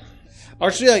macabre.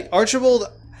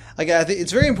 Archibald, I think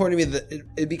it's very important to me that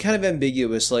it'd be kind of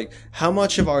ambiguous, how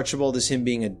much of Archibald is him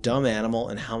being a dumb animal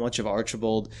and how much of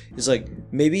Archibald is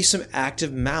maybe some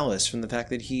active malice from the fact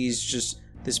that he's just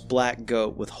this black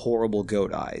goat with horrible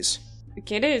goat eyes. The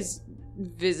kid is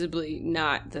visibly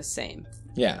not the same.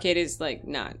 Yeah. Kate is, like,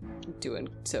 not doing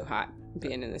so hot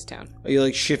being in this town. Are you,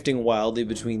 like, shifting wildly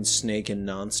between snake and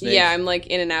non-snake? Yeah, I'm, like,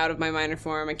 in and out of my minor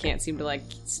form. I can't seem to, like,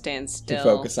 stand still. To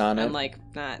focus on it. I'm, like,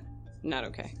 not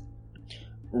okay.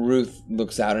 Ruth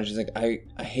looks out and she's like, I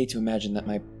hate to imagine that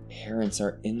my parents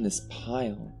are in this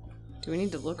pile. Do we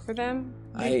need to look for them?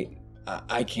 I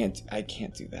can't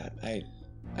do that. I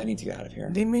need to get out of here.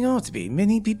 They may not be.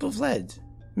 Many people fled.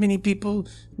 Many people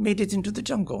made it into the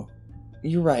jungle.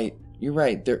 You're right.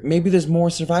 Maybe there's more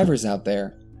survivors out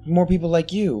there. More people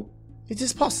like you. It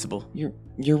is possible.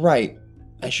 You're right.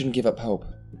 I shouldn't give up hope.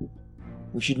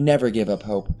 We should never give up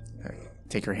hope.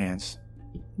 Take her hands.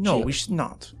 No, we should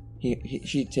not.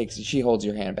 She holds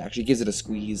your hand back. She gives it a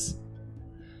squeeze.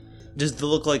 Does the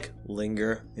look, like,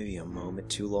 linger? Maybe a moment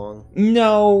too long?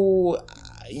 No.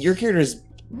 Your character's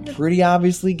pretty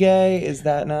obviously gay. Is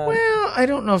that not? Well, I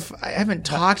don't know if I haven't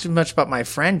talked much about my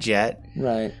friend yet.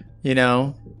 Right. You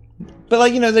know? But,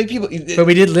 like, you know, like people. But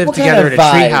we did live together in a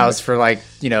treehouse for, like,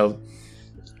 you know,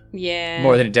 yeah,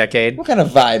 more than a decade. What kind of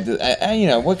vibe?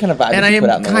 What kind of vibe? And I put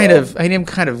out in the world? I am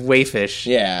kind of waifish.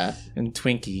 Yeah. And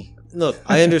twinky. Look,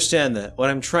 I understand that. What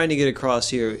I'm trying to get across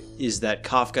here is that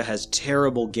Kafka has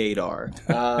terrible gaydar.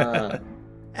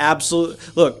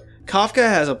 Absolute. Look, Kafka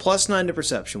has a +9 to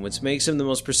perception, which makes him the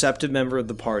most perceptive member of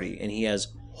the party, and he has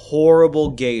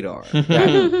horrible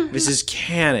gaydar. This is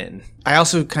canon. I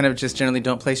also kind of just generally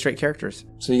don't play straight characters.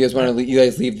 So you guys want to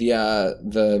leave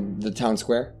the town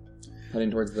square,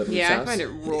 heading towards the yeah, house? I find it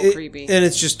real creepy. And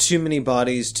it's just too many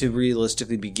bodies to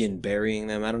realistically begin burying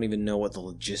them. I don't even know what the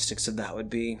logistics of that would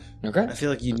be. Okay. I feel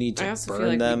like you need to I also burn feel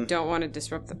like them. we don't want to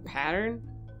disrupt the pattern.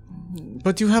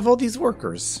 But you have all these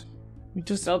workers.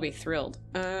 They'll be thrilled.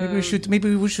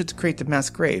 Maybe we should create the mass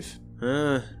grave.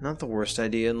 Not the worst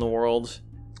idea in the world.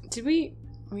 Did we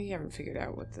haven't figured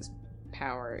out what this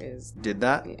power is. Did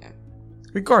that? Yeah.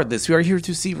 Regardless, we are here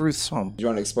to see Ruth's home. Do you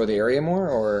want to explore the area more,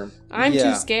 or I'm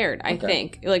too scared, I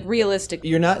think. Like, realistic.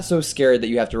 you're not so scared that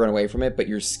you have to run away from it, but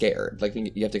you're scared. Like,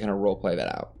 you have to kind of role play that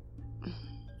out.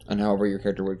 And however your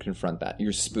character would confront that.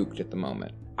 You're spooked at the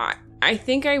moment. I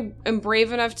think I am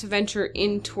brave enough to venture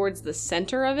in towards the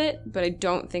center of it, but I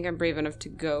don't think I'm brave enough to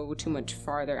go too much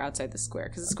farther outside the square,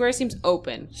 because the square seems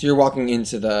open. So you're walking wading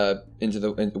into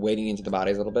the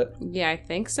bodies a little bit? Yeah, I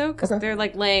think so, because they're,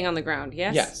 like, laying on the ground,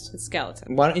 yes? Yes. It's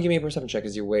skeleton. Why don't you give me a perception check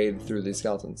as you wade through these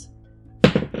skeletons?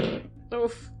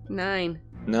 Oof. 9.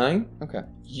 9? Okay.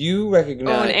 You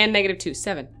recognize... Oh, and -2.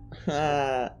 7.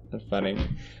 That's funny.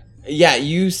 Yeah,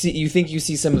 you think you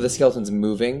see some of the skeletons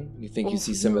moving. You think you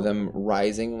see some of them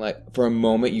rising. Like, for a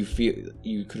moment, you feel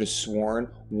you could have sworn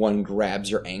one grabs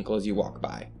your ankle as you walk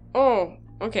by. Oh,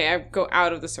 okay. I go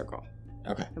out of the circle.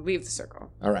 Okay. I leave the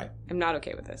circle. All right. I'm not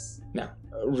okay with this. No.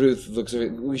 Ruth looks at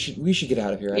it. We should get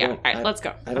out of here. Yeah, let's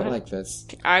go. I don't like this.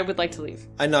 I would like to leave.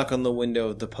 I knock on the window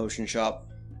of the potion shop.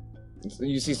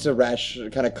 You see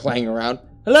Suresh kind of clang around.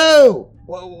 Hello!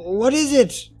 What is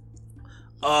it?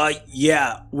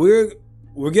 Yeah, we're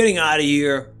getting out of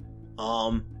here.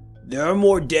 There are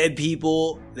more dead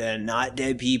people than not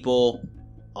dead people.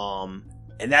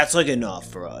 And that's, like,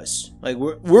 enough for us. Like,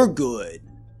 we're good.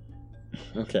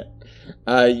 Okay.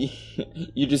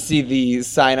 You just see the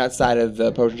sign outside of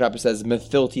the potion shop. It says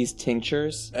Methiltes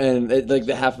Tinctures, and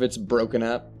the half of it's broken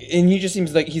up. And he just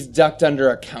seems like he's ducked under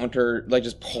a counter, like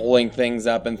just pulling things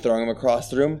up and throwing them across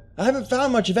the room. I haven't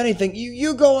found much of anything.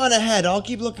 You go on ahead. I'll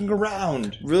keep looking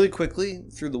around. Really quickly,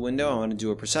 through the window, I want to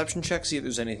do a perception check, see if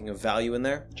there's anything of value in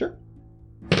there. Sure.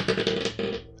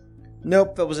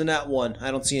 Nope, that was a nat 1. I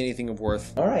don't see anything of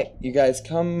worth. All right, you guys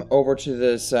come over to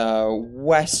this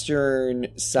western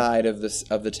side of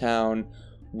the town.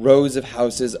 Rows of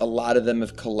houses, a lot of them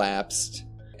have collapsed,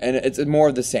 and it's more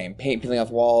of the same. Paint peeling off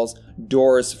walls,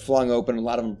 doors flung open, a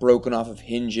lot of them broken off of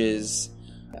hinges.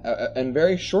 And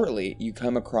very shortly, you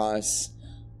come across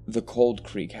the Cold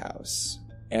Creek house,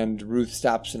 and Ruth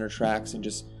stops in her tracks and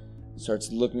just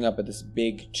starts looking up at this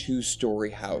big 2-story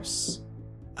house.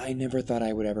 I never thought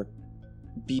I would ever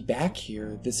be back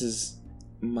here. This is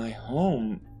my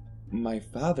home. My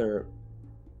father,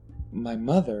 my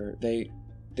mother, they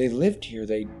lived here.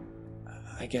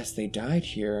 I guess they died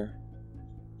here.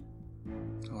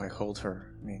 Oh, I hold her.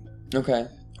 Okay.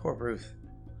 Poor Ruth.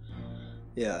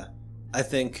 Yeah. I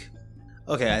think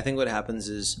what happens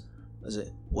is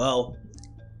well,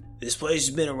 this place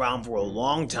has been around for a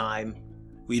long time.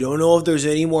 We don't know if there's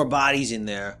any more bodies in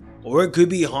there, or it could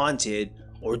be haunted,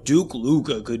 or Duke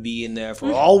Luca could be in there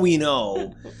for all we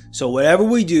know. So whatever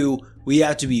we do, we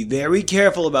have to be very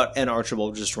careful about... And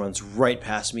Archibald just runs right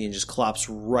past me and just clops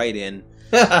right in.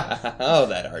 Oh,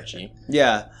 that Archie.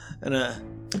 Yeah. And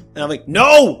And I'm like,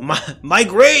 no, my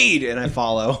grade, and I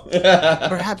follow.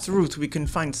 Perhaps, Ruth, we can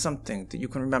find something that you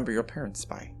can remember your parents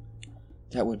by.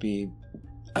 That would be...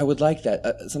 I would like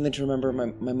that. Something to remember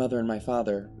my mother and my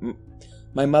father.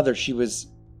 My mother, she was...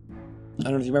 I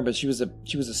don't know if you remember, she was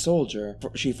a soldier.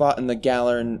 She fought in the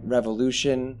Galern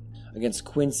Revolution against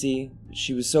Quincy.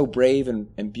 She was so brave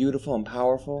and beautiful and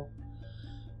powerful.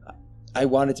 I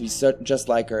wanted to be just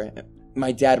like her.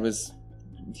 My dad was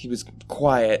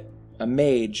quiet, a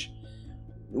mage.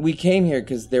 We came here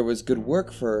because there was good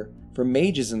work for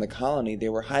mages in the colony. They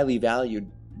were highly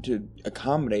valued to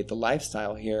accommodate the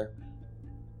lifestyle here.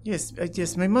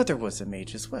 Yes, my mother was a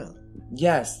mage as well.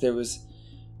 Yes, there was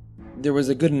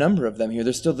a good number of them here.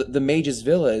 There's still the Mage's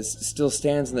Villa still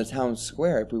stands in the town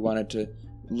square if we wanted to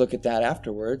look at that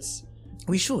afterwards.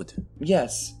 We should.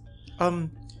 Yes.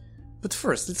 But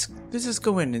first, let's just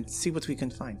go in and see what we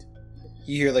can find.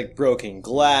 You hear like broken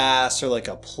glass or like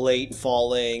a plate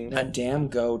falling. That damn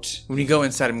goat. When we go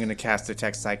inside, I'm going to cast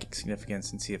Detect Psychic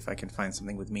Significance and see if I can find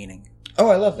something with meaning. Oh,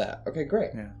 I love that. Okay, great.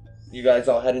 Yeah. You guys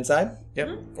all head inside? Yep.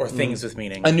 Mm-hmm. Or things with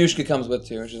meaning. Anushka comes with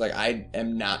too. She's like, I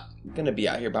am not going to be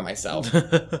out here by myself.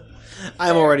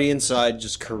 I'm already inside,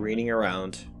 just careening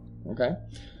around. Okay.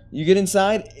 You get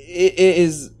inside. It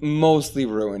is mostly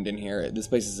ruined in here. This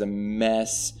place is a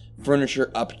mess.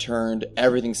 Furniture upturned.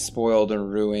 Everything's spoiled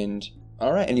and ruined.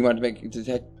 All right. And you want to make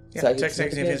Detect Psychic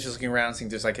Significance, just looking around, seeing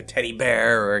if there's like a teddy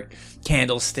bear or a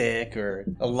candlestick or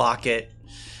a locket.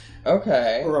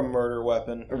 Okay. Or a murder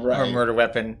weapon. Right. Or a murder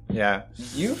weapon, yeah.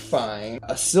 You find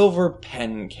a silver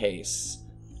pen case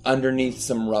underneath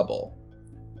some rubble.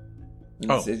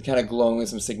 It's kind of glowing with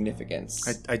some significance.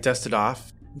 I dusted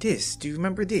off. Do you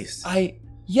remember this?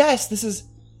 Yes,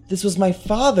 this was my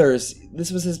father's.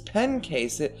 This was his pen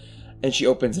case. And she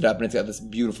opens it up and it's got this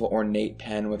beautiful ornate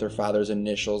pen with her father's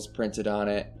initials printed on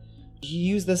it. He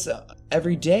used this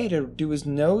every day to do his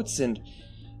notes and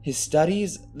his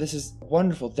studies. This is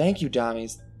wonderful. Thank you,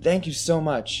 Damis. Thank you so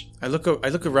much. I look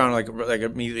around like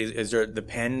immediately. Is there the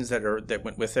pens that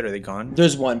went with it? Are they gone?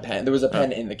 There's one pen. There was a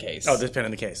pen in the case. Oh, there's a pen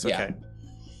in the case. Okay,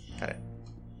 yeah. Got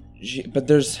it.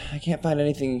 But I can't find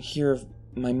anything here of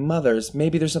my mother's.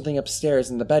 Maybe there's something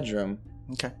upstairs in the bedroom.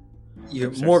 Okay. You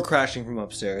have more crashing from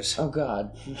upstairs. Oh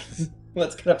God.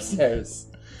 Let's get upstairs.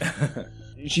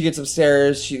 She gets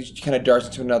upstairs. She kind of darts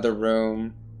into another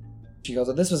room. She goes,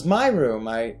 "Oh, this was my room.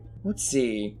 Let's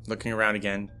see." Looking around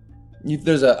again.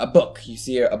 There's a book. You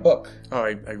see a book. Oh,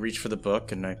 I reach for the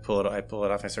book and I pull it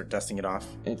off. I start dusting it off.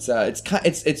 It's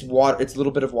water. It's a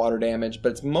little bit of water damage,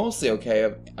 but it's mostly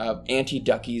okay. Of Auntie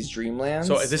Ducky's Dreamlands.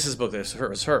 So this is a book that's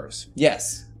hers.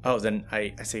 Yes. Oh, then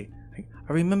I say,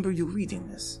 I remember you reading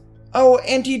this. Oh,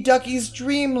 Auntie Ducky's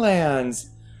Dreamlands.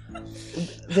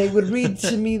 They would read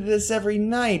to me this every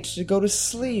night to go to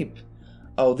sleep.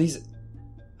 Oh, these...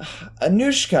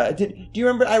 Anushka, do you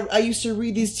remember I used to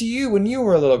read these to you when you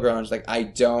were a little girl? And she's like, I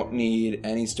don't need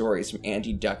any stories from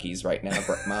Auntie Ducky's right now,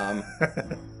 Mom.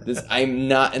 I'm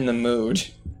not in the mood.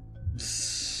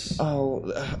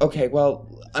 Oh, okay, well,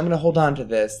 I'm gonna hold on to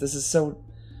this.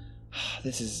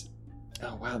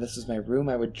 Oh wow, this was my room.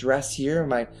 I would dress here.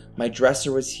 My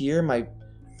dresser was here. My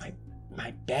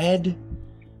bed.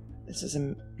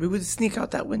 We would sneak out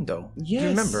that window. Yes. Do you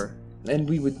remember? And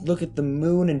we would look at the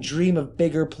moon and dream of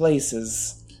bigger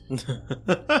places.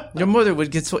 Your mother would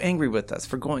get so angry with us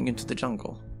for going into the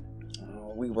jungle.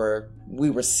 Oh, we were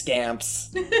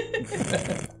scamps.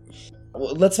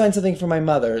 Well, let's find something for my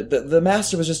mother. The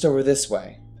master was just over this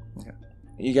way. Okay.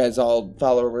 You guys all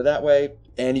follow over that way,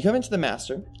 and you come into the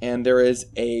master, and there is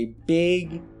a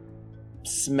big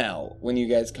smell when you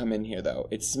guys come in here, though.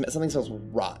 Something smells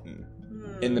rotten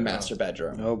in the master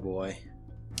bedroom. Oh boy.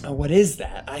 Oh, what is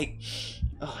that?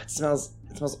 It smells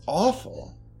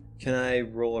awful. Can I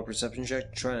roll a perception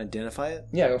check to try and identify it?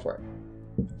 Yeah, go for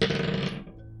it.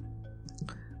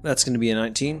 That's going to be a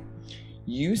 19.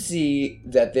 You see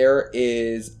that there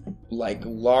is like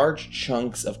large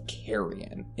chunks of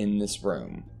carrion in this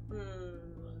room.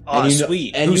 Oh,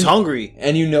 sweet. Who's hungry?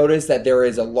 And you notice that there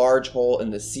is a large hole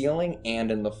in the ceiling and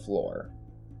in the floor.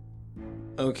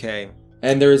 Okay.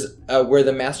 And there's where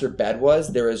the master bed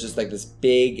was, there was just like this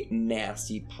big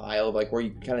nasty pile of like where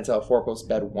you can kind of tell a 4-post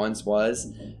bed once was,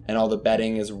 and all the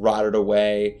bedding is rotted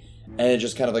away, and it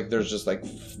just kind of like there's just like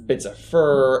bits of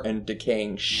fur and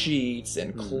decaying sheets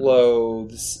and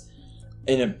clothes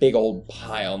in a big old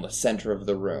pile in the center of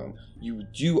the room. You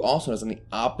do also notice on the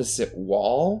opposite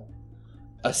wall,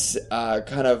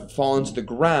 kind of fallen to the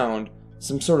ground,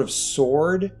 some sort of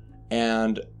sword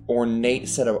and ornate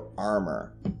set of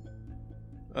armor.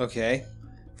 Okay.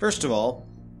 First of all,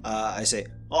 I say,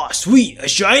 "Oh, sweet, a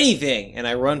shiny thing," and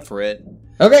I run for it.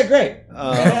 Okay, great.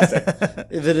 Fantastic.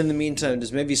 Then in the meantime,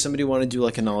 does maybe somebody want to do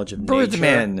like a knowledge of nature?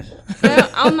 Birdman.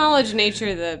 I'll knowledge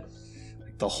nature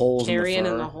The holes carrion in the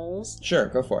and fur. the holes. Sure,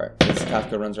 go for it. As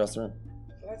Kafka runs across the room.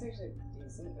 That's actually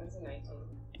decent. That's a 19.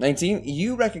 19,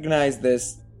 you recognize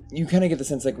this. You kind of get the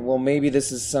sense like, well, maybe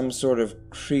this is some sort of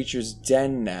creature's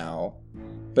den now.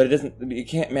 But it doesn't, you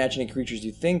can't match any creatures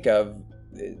you think of.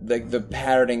 Like, the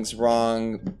patterning's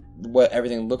wrong. What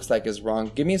everything looks like is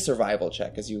wrong. Give me a survival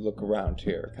check as you look around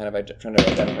here. Kind of trying to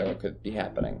identify what could be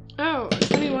happening. Oh,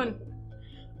 21.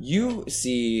 You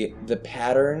see the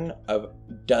pattern of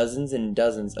dozens and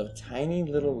dozens of tiny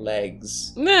little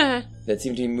legs Nah. that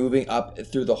seem to be moving up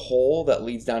through the hole that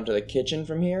leads down to the kitchen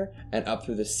from here, and up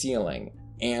through the ceiling,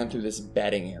 and through this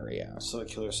bedding area. So a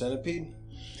killer centipede?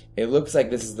 It looks like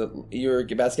this is your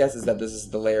best guess is that this is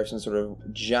the lair of some sort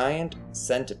of giant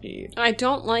centipede. I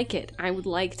don't like it. I would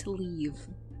like to leave.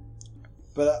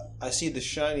 But I see the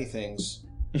shiny things,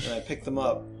 and I pick them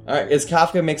up. Alright, as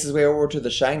Kafka makes his way over to the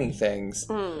shiny things,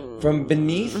 from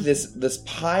beneath this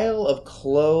pile of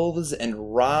clothes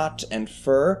and rot and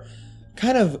fur,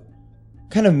 kind of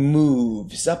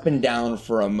moves up and down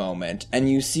for a moment, and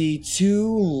you see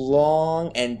two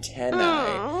long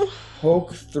antennae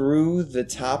poke through the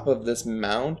top of this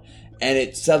mound, and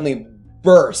it suddenly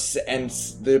bursts, and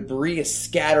the debris is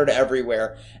scattered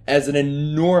everywhere as an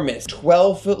enormous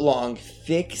 12-foot-long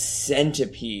thick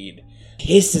centipede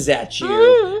hisses at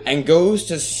you and goes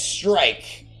to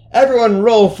strike. Everyone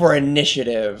roll for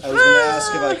initiative. I was going to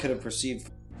ask if I could have perceived...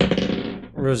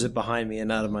 Or was it behind me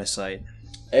and out of my sight?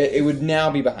 It would now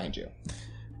be behind you.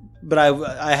 But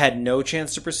I had no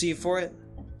chance to perceive for it?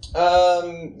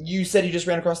 You said you just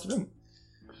ran across the room.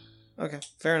 Okay,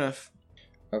 fair enough.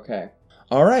 Okay.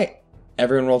 All right.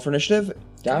 Everyone roll for initiative.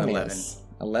 Damius.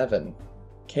 11.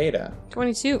 Kata.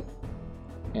 22.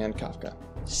 And Kafka.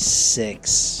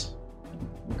 6.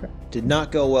 Okay. Did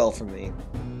not go well for me.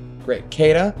 Great.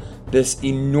 Kata, this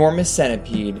enormous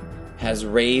centipede has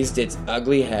raised its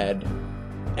ugly head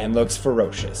and looks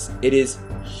ferocious. It is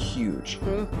huge.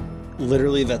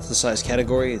 Literally, that's the size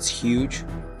category. It's huge.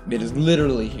 It is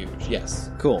literally huge, yes.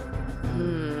 Cool.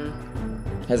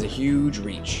 Has a huge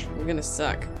reach. You're gonna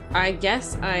suck. I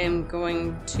guess I am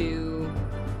going to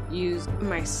use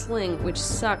my sling, which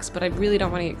sucks, but I really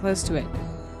don't want to get close to it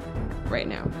right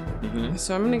now.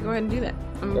 So I'm gonna go ahead and do that.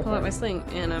 I'm gonna pull out my sling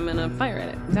and I'm gonna fire at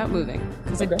it without moving,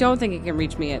 because I don't think it can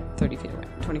reach me at 30 feet away,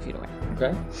 20 feet away.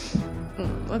 Okay.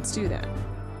 Let's do that.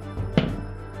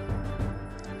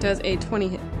 Does a 20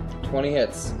 hit? 20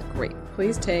 hits. Great.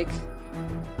 Please take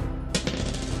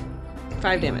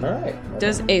 5 damage. All right.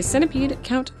 Does a centipede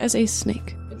count as a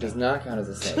snake? It does not count as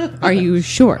a snake. Are you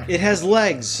sure? It has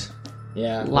legs.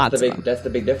 Yeah. Lots of them. That's the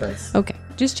big difference. Okay,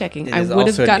 just checking. It I is would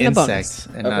have also gotten an a bonus.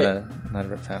 insect and not a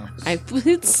reptile.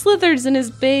 It slithers and is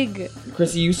big.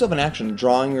 Chrissy, you still have an action.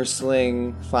 Drawing your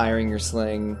sling, firing your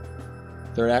sling.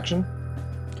 Third action?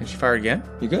 Can she fire again?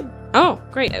 You good? Oh,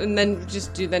 great. And then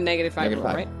just do the -5 Negative roll,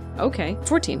 5. right? Okay.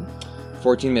 14.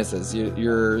 14 misses.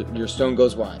 Your stone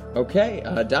goes wide. Okay,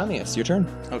 Damius, your turn.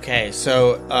 Okay,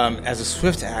 so as a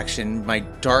swift action, my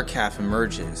dark half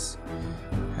emerges.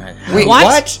 Wait,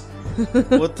 What?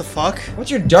 What the fuck? What's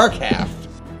your dark half?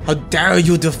 How dare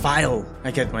you defile?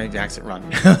 I get my accent wrong.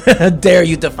 How dare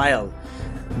you defile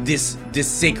this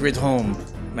sacred home?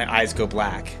 My eyes go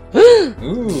black.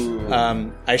 Ooh.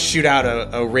 I shoot out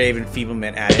a ray of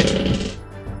enfeeblement at it.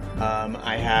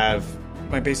 I have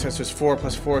my base test was 4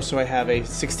 + 4, so I have a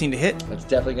 16 to hit. That's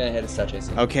definitely going to hit a touch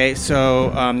AC. Okay, so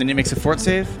then it makes a fort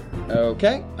save.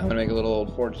 Okay, I'm going to make a little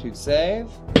fortitude save.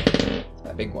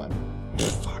 That big one.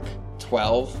 Fuck.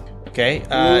 12. Okay,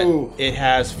 Ooh. it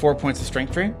has 4 points of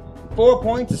strength drain. 4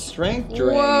 points of strength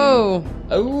drain. Whoa.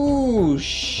 Oh,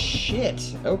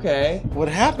 shit. Okay. What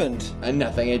happened?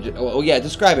 Nothing. Oh, yeah,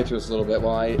 describe it to us a little bit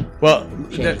while I Well,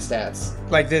 change the stats.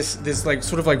 like this like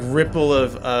sort of like ripple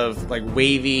of like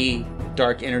wavy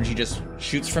dark energy just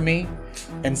shoots from me,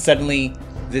 and suddenly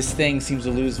this thing seems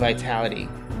to lose vitality.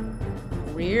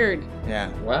 Weird. Yeah,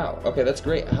 Wow. Okay, that's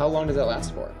great. How long does that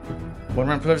last for? 1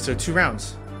 round per so 2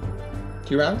 rounds.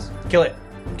 2 rounds? Kill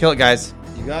it, guys.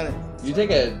 You got it. You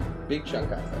take a big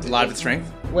chunk out of it. A lot of its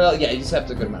strength. Well, yeah, you just have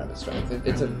a good amount of its strength.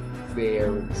 It's a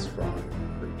very strong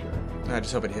creature. I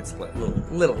just hope it hits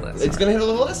a little less. It's gonna hit a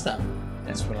little less now.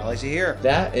 That's what I like to hear.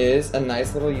 That is a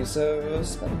nice little use of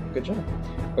spell. Good job.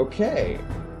 Okay,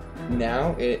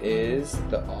 now it is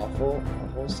the awful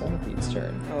centipede's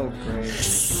turn. Oh, great.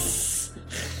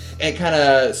 It kind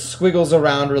of squiggles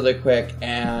around really quick,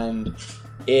 and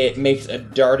it makes a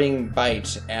darting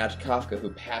bite at Kafka, who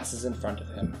passes in front of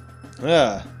him.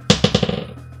 Yeah.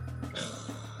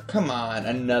 Come on,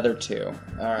 another 2.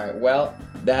 All right, well,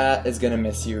 that is going to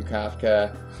miss you,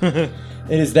 Kafka.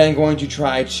 It is then going to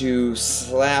try to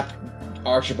slap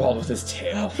Archibald with his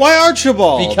tail. Why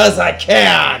Archibald? Because I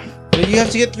can! But you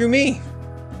have to get through me.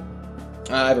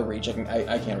 I have a reach.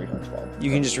 I can't reach Archibald.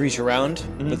 You can just reach around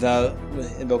without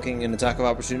invoking an attack of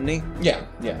opportunity? Yeah.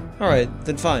 Alright,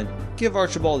 then fine. Give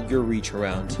Archibald your reach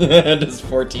around. Does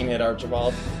 14 hit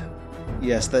Archibald?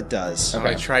 Yes, that does. Okay.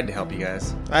 I tried to help you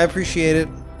guys. I appreciate it.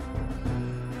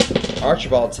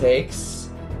 Archibald takes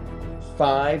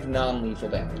 5 non-lethal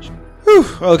damage. Whew,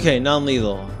 okay,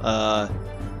 non-lethal. I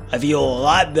feel a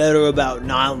lot better about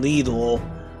non-lethal.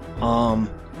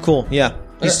 Cool, yeah.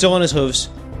 He's still on his hooves.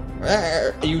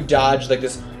 You dodge like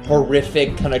this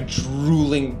horrific kind of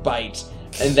drooling bite,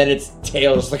 and then its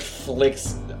tail just like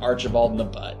flicks Archibald in the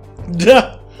butt.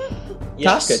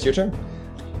 Yes. Kafka, it's your turn.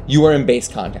 You are in base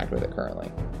contact with it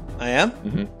currently. I am?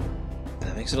 Mm-hmm.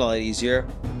 That makes it a lot easier.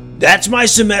 That's my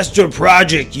semester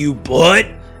project, you butt!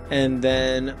 And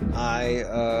then I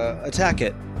attack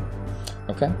it.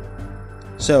 Okay.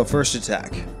 So, first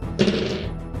attack.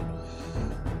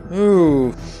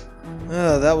 Ooh.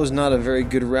 That was not a very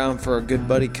good round for our good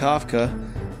buddy Kafka.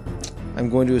 I'm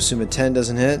going to assume a 10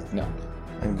 doesn't hit. No.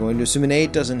 I'm going to assume an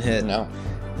 8 doesn't hit. No.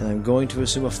 And I'm going to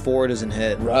assume a 4 doesn't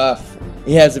hit. Rough.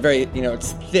 He has a very,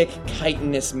 it's thick,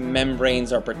 chitinous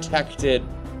membranes are protected,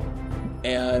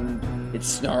 and it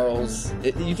snarls.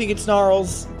 You think it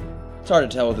snarls? It's hard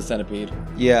to tell with the centipede.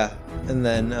 Yeah. And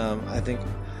then I think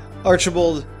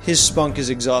Archibald, his spunk is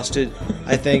exhausted.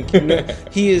 I think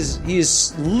he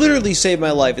is literally saved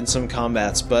my life in some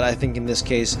combats, but I think in this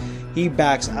case he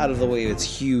backs out of the way of its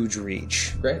huge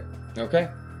reach. Great. Okay.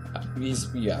 He's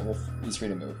free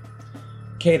to move.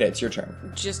 Kata, it's your turn.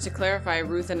 Just to clarify,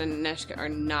 Ruth and Anushka are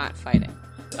not fighting.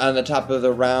 On the top of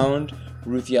the round,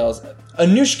 Ruth yells,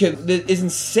 "Anushka, this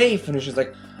isn't safe." And Anushka's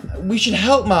like, "We should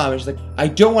help, Mom." And she's like, "I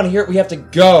don't want to hear it. We have to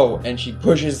go." And she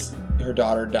pushes her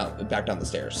daughter back down the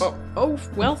stairs. Oh,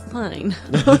 well, fine.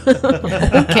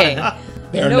 Okay.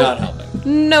 They're not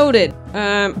helping. Noted.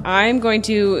 I'm going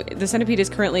to... The centipede is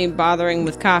currently bothering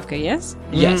with Kafka, yes?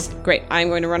 Yes. Great. I'm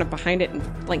going to run up behind it and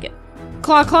flank it.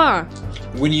 Claw, claw!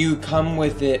 When you come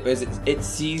with it, it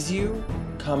sees you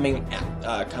coming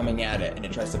at it, and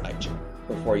it tries to bite you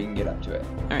before you can get up to it.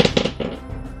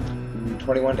 Alright.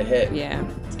 21 to hit. Yeah.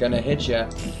 It's gonna hit you.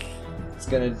 It's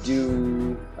gonna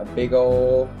do a big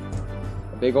ol'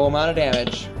 amount of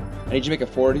damage. I need you to make a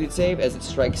fortitude save as it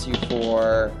strikes you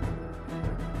for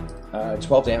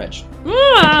 12 damage.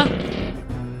 Ah!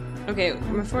 Okay,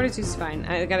 my fortitude's fine.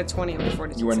 I got a 20 on my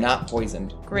fortitude. You are save. not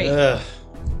poisoned. Great. Ugh.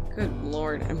 Good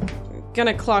lord. I'm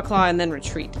gonna claw and then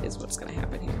retreat is what's gonna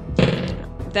happen here.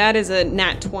 That is a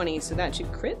nat 20, so that should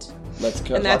crit. Let's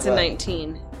go. And that's a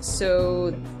 19.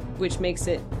 So, which makes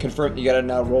it... Confirm. You gotta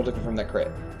now roll to confirm that crit.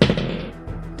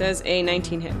 Does a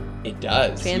 19 hit? It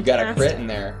does. Fantastic. You got a crit in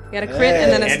there. I got a crit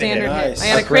and then a Hey, standard nice. hit.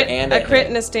 I got a crit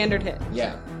and a standard hit.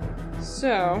 Yeah.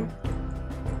 So...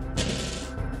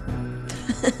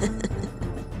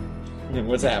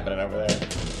 What's happening over there?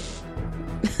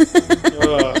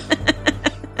 Ugh.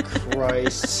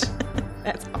 Christ.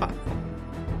 That's awful.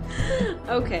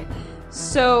 Okay,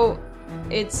 so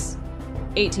it's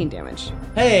 18 damage.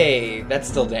 Hey, that's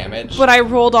still damage. But I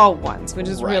rolled all ones, which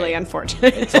is Right. really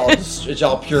unfortunate. It's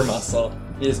all pure muscle.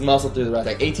 You just muscle through the rest.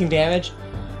 Like 18 damage.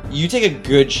 You take a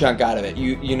good chunk out of it.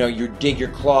 You dig your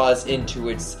claws into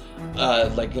its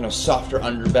softer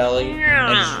underbelly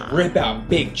and just rip out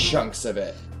big chunks of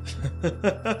it.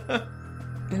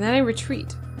 And then I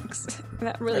retreat.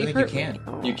 That really I think hurt you can. me.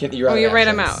 Oh. You can. You're out of You're right.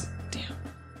 I'm actions. out. Damn.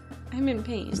 I'm in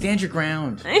pain. Stand your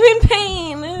ground. I'm in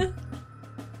pain.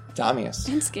 Damius.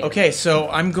 I'm scared. Okay, so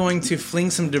I'm going to fling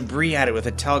some debris at it with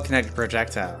a telekinetic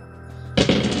projectile.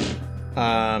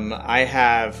 I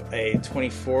have a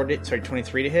 23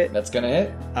 to hit. That's gonna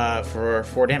hit. For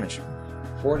 4 damage.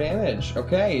 4 damage.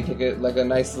 Okay, you take it like a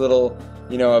nice little,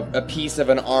 a piece of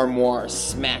an armoire,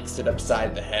 smacks it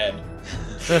upside the head.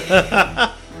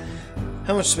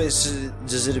 How much space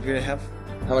does it appear to have?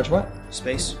 How much what?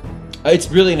 Space? It's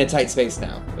really in a tight space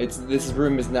now. This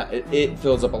room is not. It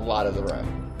fills up a lot of the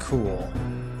room. Cool.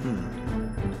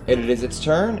 It is its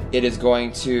turn. It is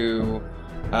going to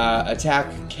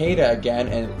attack Kata again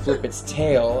and flip its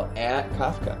tail at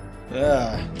Kafka.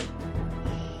 Yeah.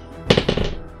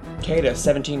 Kata,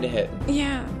 17 to hit.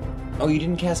 Yeah. Oh, you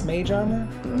didn't cast Mage Armor?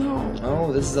 No.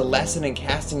 Oh, this is a lesson in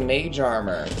casting Mage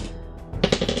Armor.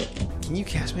 Can you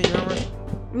cast Mage Armor?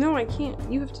 No, I can't.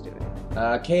 You have to do it.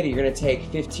 Kata, you're going to take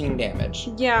 15 damage.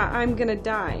 Yeah, I'm gonna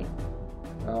die.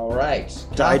 All right.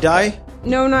 Die?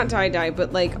 No, not die,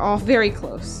 but all very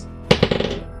close.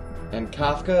 And And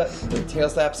Kafka, the tail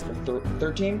slaps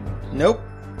 13. Nope.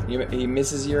 He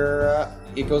misses your.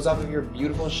 It goes off of your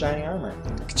beautiful shiny armor.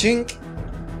 Chink.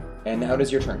 And now it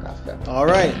is your turn, Kafka. All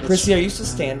right. Chrissy, are you still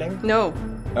standing? No.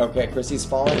 Okay, Chrissy's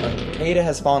fallen. Kata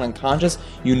has fallen unconscious.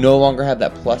 You no longer have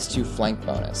that +2 flank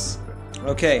bonus.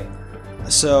 Okay.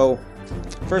 So,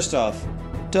 first off,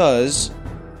 does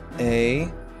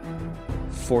a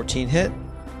 14 hit?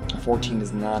 14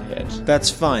 does not hit. That's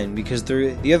fine, because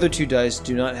the other two dice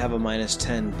do not have a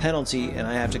 -10 penalty, and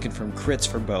I have to confirm crits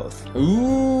for both.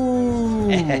 Ooh!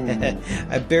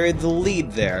 I buried the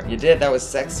lead there. You did. That was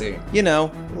sexy. You know,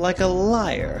 like a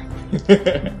liar.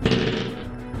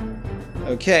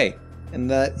 Okay,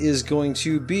 and that is going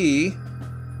to be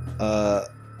a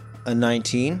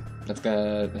 19. That's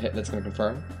gonna hit. That's gonna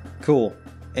confirm. Cool.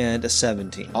 And a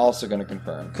 17. Also gonna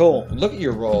confirm. Cool. Look at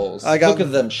your rolls. Look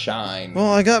at them shine.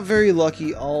 Well, I got very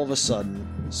lucky all of a sudden.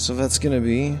 So that's gonna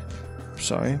be...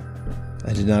 Sorry.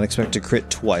 I did not expect to crit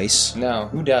twice. No,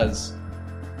 who does?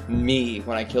 Me,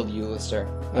 when I killed Eulister.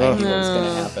 I knew what was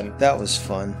gonna happen. That was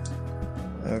fun.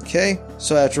 Okay,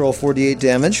 so I have to roll 48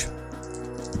 damage.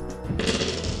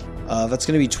 That's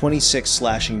going to be 26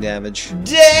 slashing damage.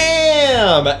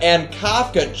 Damn! And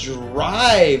Kafka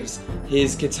drives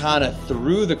his katana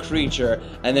through the creature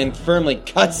and then firmly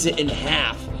cuts it in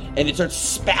half. And it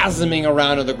starts spasming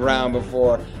around on the ground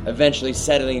before eventually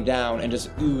settling down and just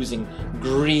oozing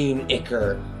green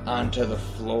ichor onto the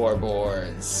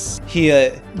floorboards. He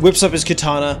whips up his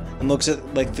katana and looks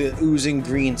at like the oozing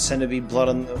green centipede blood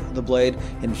on the blade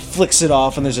and flicks it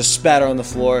off, and there's a spatter on the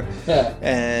floor.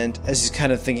 And as he's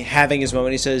kind of having his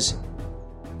moment, he says,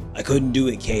 "I couldn't do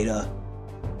it, Kata.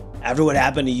 After what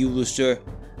happened to you, Luster,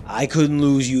 I couldn't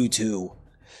lose you too.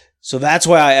 So that's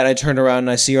why I turned around and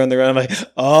I see her on the ground. I'm like,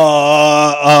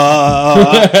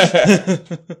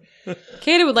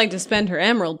 Kata would like to spend her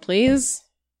emerald, please.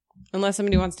 Unless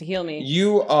somebody wants to heal me.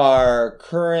 You are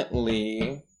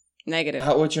currently Negative.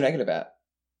 What's your negative at?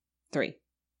 3.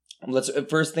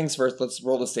 First things first. Let's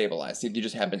roll to stabilize. See if it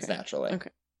just happens naturally. Okay.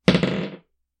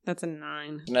 That's a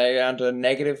 9. Now you're down to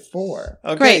 -4.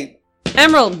 Okay. Great.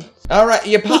 Emerald. All right,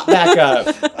 you pop back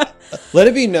up. Let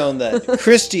it be known that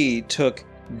Christy took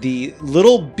the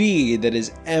little bead that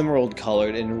is emerald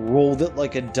colored and rolled it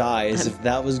like a die as if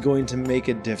that was going to make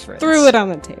a difference. Threw it on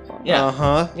the table. Yeah.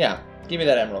 Uh-huh. Yeah. Give me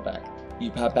that emerald back.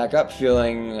 You pop back up,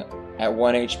 feeling at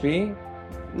 1 HP.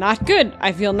 Not good.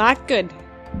 I feel not good.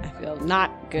 I feel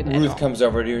not good at all. Ruth comes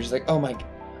over to you. She's like, "Oh my,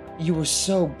 you were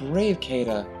so brave,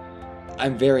 Kata.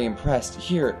 I'm very impressed.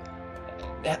 Here,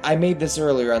 I made this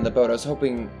earlier on the boat. I was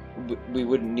hoping we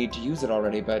wouldn't need to use it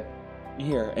already, but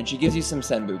here." And she gives you some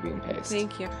senbu bean paste.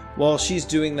 Thank you. While she's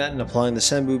doing that and applying the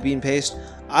senbu bean paste,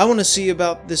 I want to see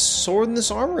about this sword and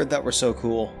this armor that were so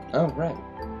cool. Oh, right.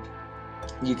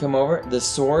 You come over. The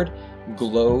sword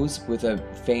glows with a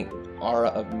faint aura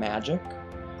of magic,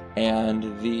 and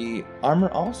the armor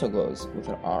also glows with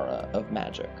an aura of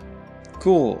magic.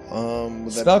 Cool.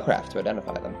 Spellcraft to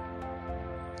identify them.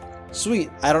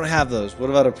 Sweet. I don't have those. What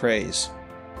about appraise?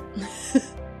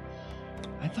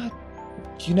 I thought.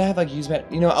 Do you not have like use magic?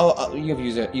 You know,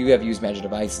 you have use magic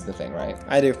device is the thing, right?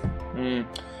 I do.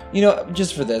 You know,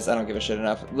 just for this, I don't give a shit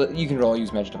enough. You can roll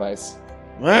use magic device.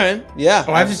 All right. Yeah.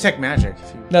 Oh, I have to detect magic.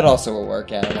 That also will work.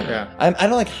 Yeah. Yeah. I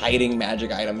don't like hiding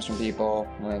magic items from people.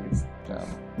 Like it's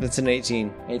That's an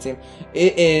 18. 18.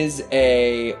 It is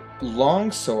a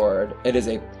long sword. It is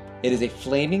a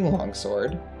flaming long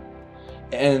sword,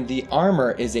 and the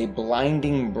armor is a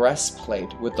blinding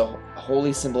breastplate with the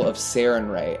holy symbol of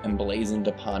Sarenrae emblazoned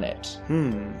upon it.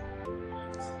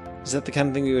 Is that the kind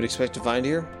of thing we would expect to find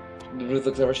here? Ruth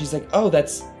looks over. She's like, "Oh,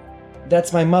 that's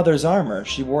my mother's armor.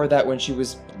 She wore that when she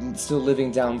was still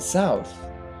living down south.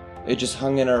 It just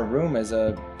hung in her room as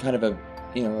a kind of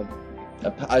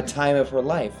a time of her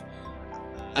life.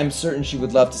 I'm certain she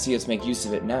would love to see us make use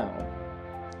of it now."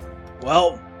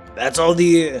 Well, that's all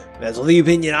the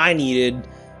opinion I needed.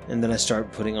 And then I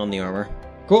start putting on the armor.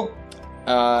 Cool.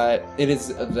 It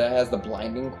has the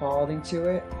blinding quality to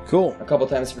it. Cool. A couple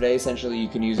times per day, essentially, you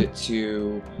can use it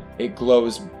to. It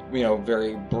glows,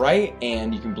 very bright,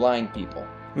 and you can blind people.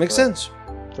 Makes sense.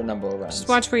 For a number of rounds. Just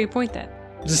watch where you point that.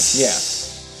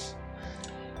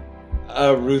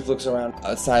 Yeah. Ruth looks around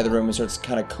outside of the room and starts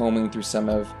kind of combing through some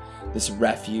of this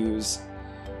refuse,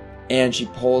 and she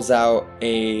pulls out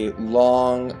a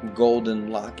long golden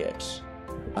locket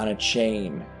on a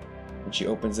chain. And she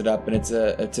opens it up, and it's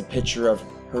a picture of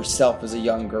herself as a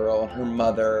young girl, and her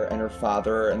mother and her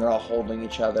father, and they're all holding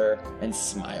each other and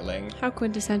smiling. How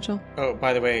quintessential. Oh,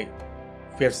 by the way,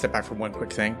 we have to step back for one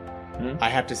quick thing. I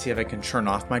have to see if I can turn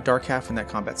off my dark half when that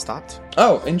combat stopped.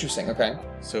 Oh, interesting. Okay.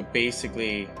 So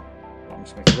basically, I'm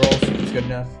just making rolls. It's good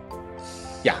enough.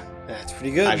 Yeah, That's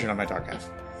pretty good. I turned on my dark half.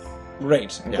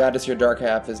 Great. I'm glad to see your dark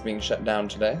half is being shut down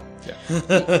today. Yeah.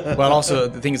 But also,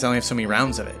 the thing is, I only have so many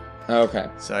rounds of it. Okay.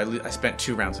 So I spent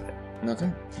 2 rounds of it.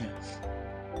 Okay.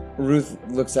 Ruth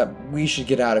looks up. We should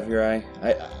get out of here.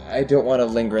 I don't want to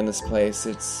linger in this place.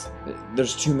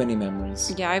 There's too many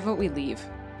memories. Yeah, I vote we leave.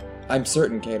 I'm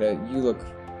certain, Kata, you look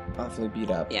awfully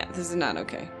beat up. Yeah, this is not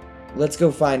okay. Let's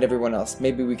go find everyone else.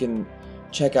 Maybe we can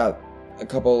check out a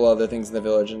couple other things in the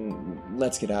village, and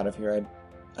let's get out of here.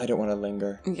 I don't want to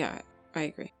linger. Yeah, I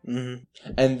agree.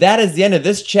 Mm-hmm. And that is the end of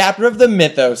this chapter of the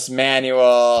Mythos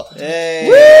Manual. Hey!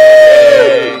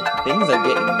 Woo! Things are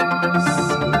getting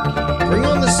spooky. Bring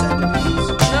on the centipedes.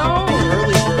 No! The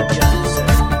early bird gets the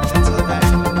centipede. That's how that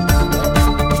goes.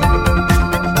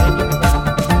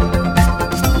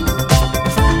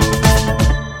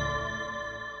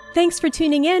 Thanks for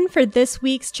tuning in for this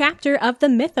week's chapter of the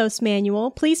Mythos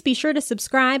Manual. Please be sure to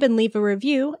subscribe and leave a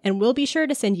review, and we'll be sure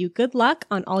to send you good luck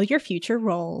on all your future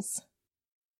rolls.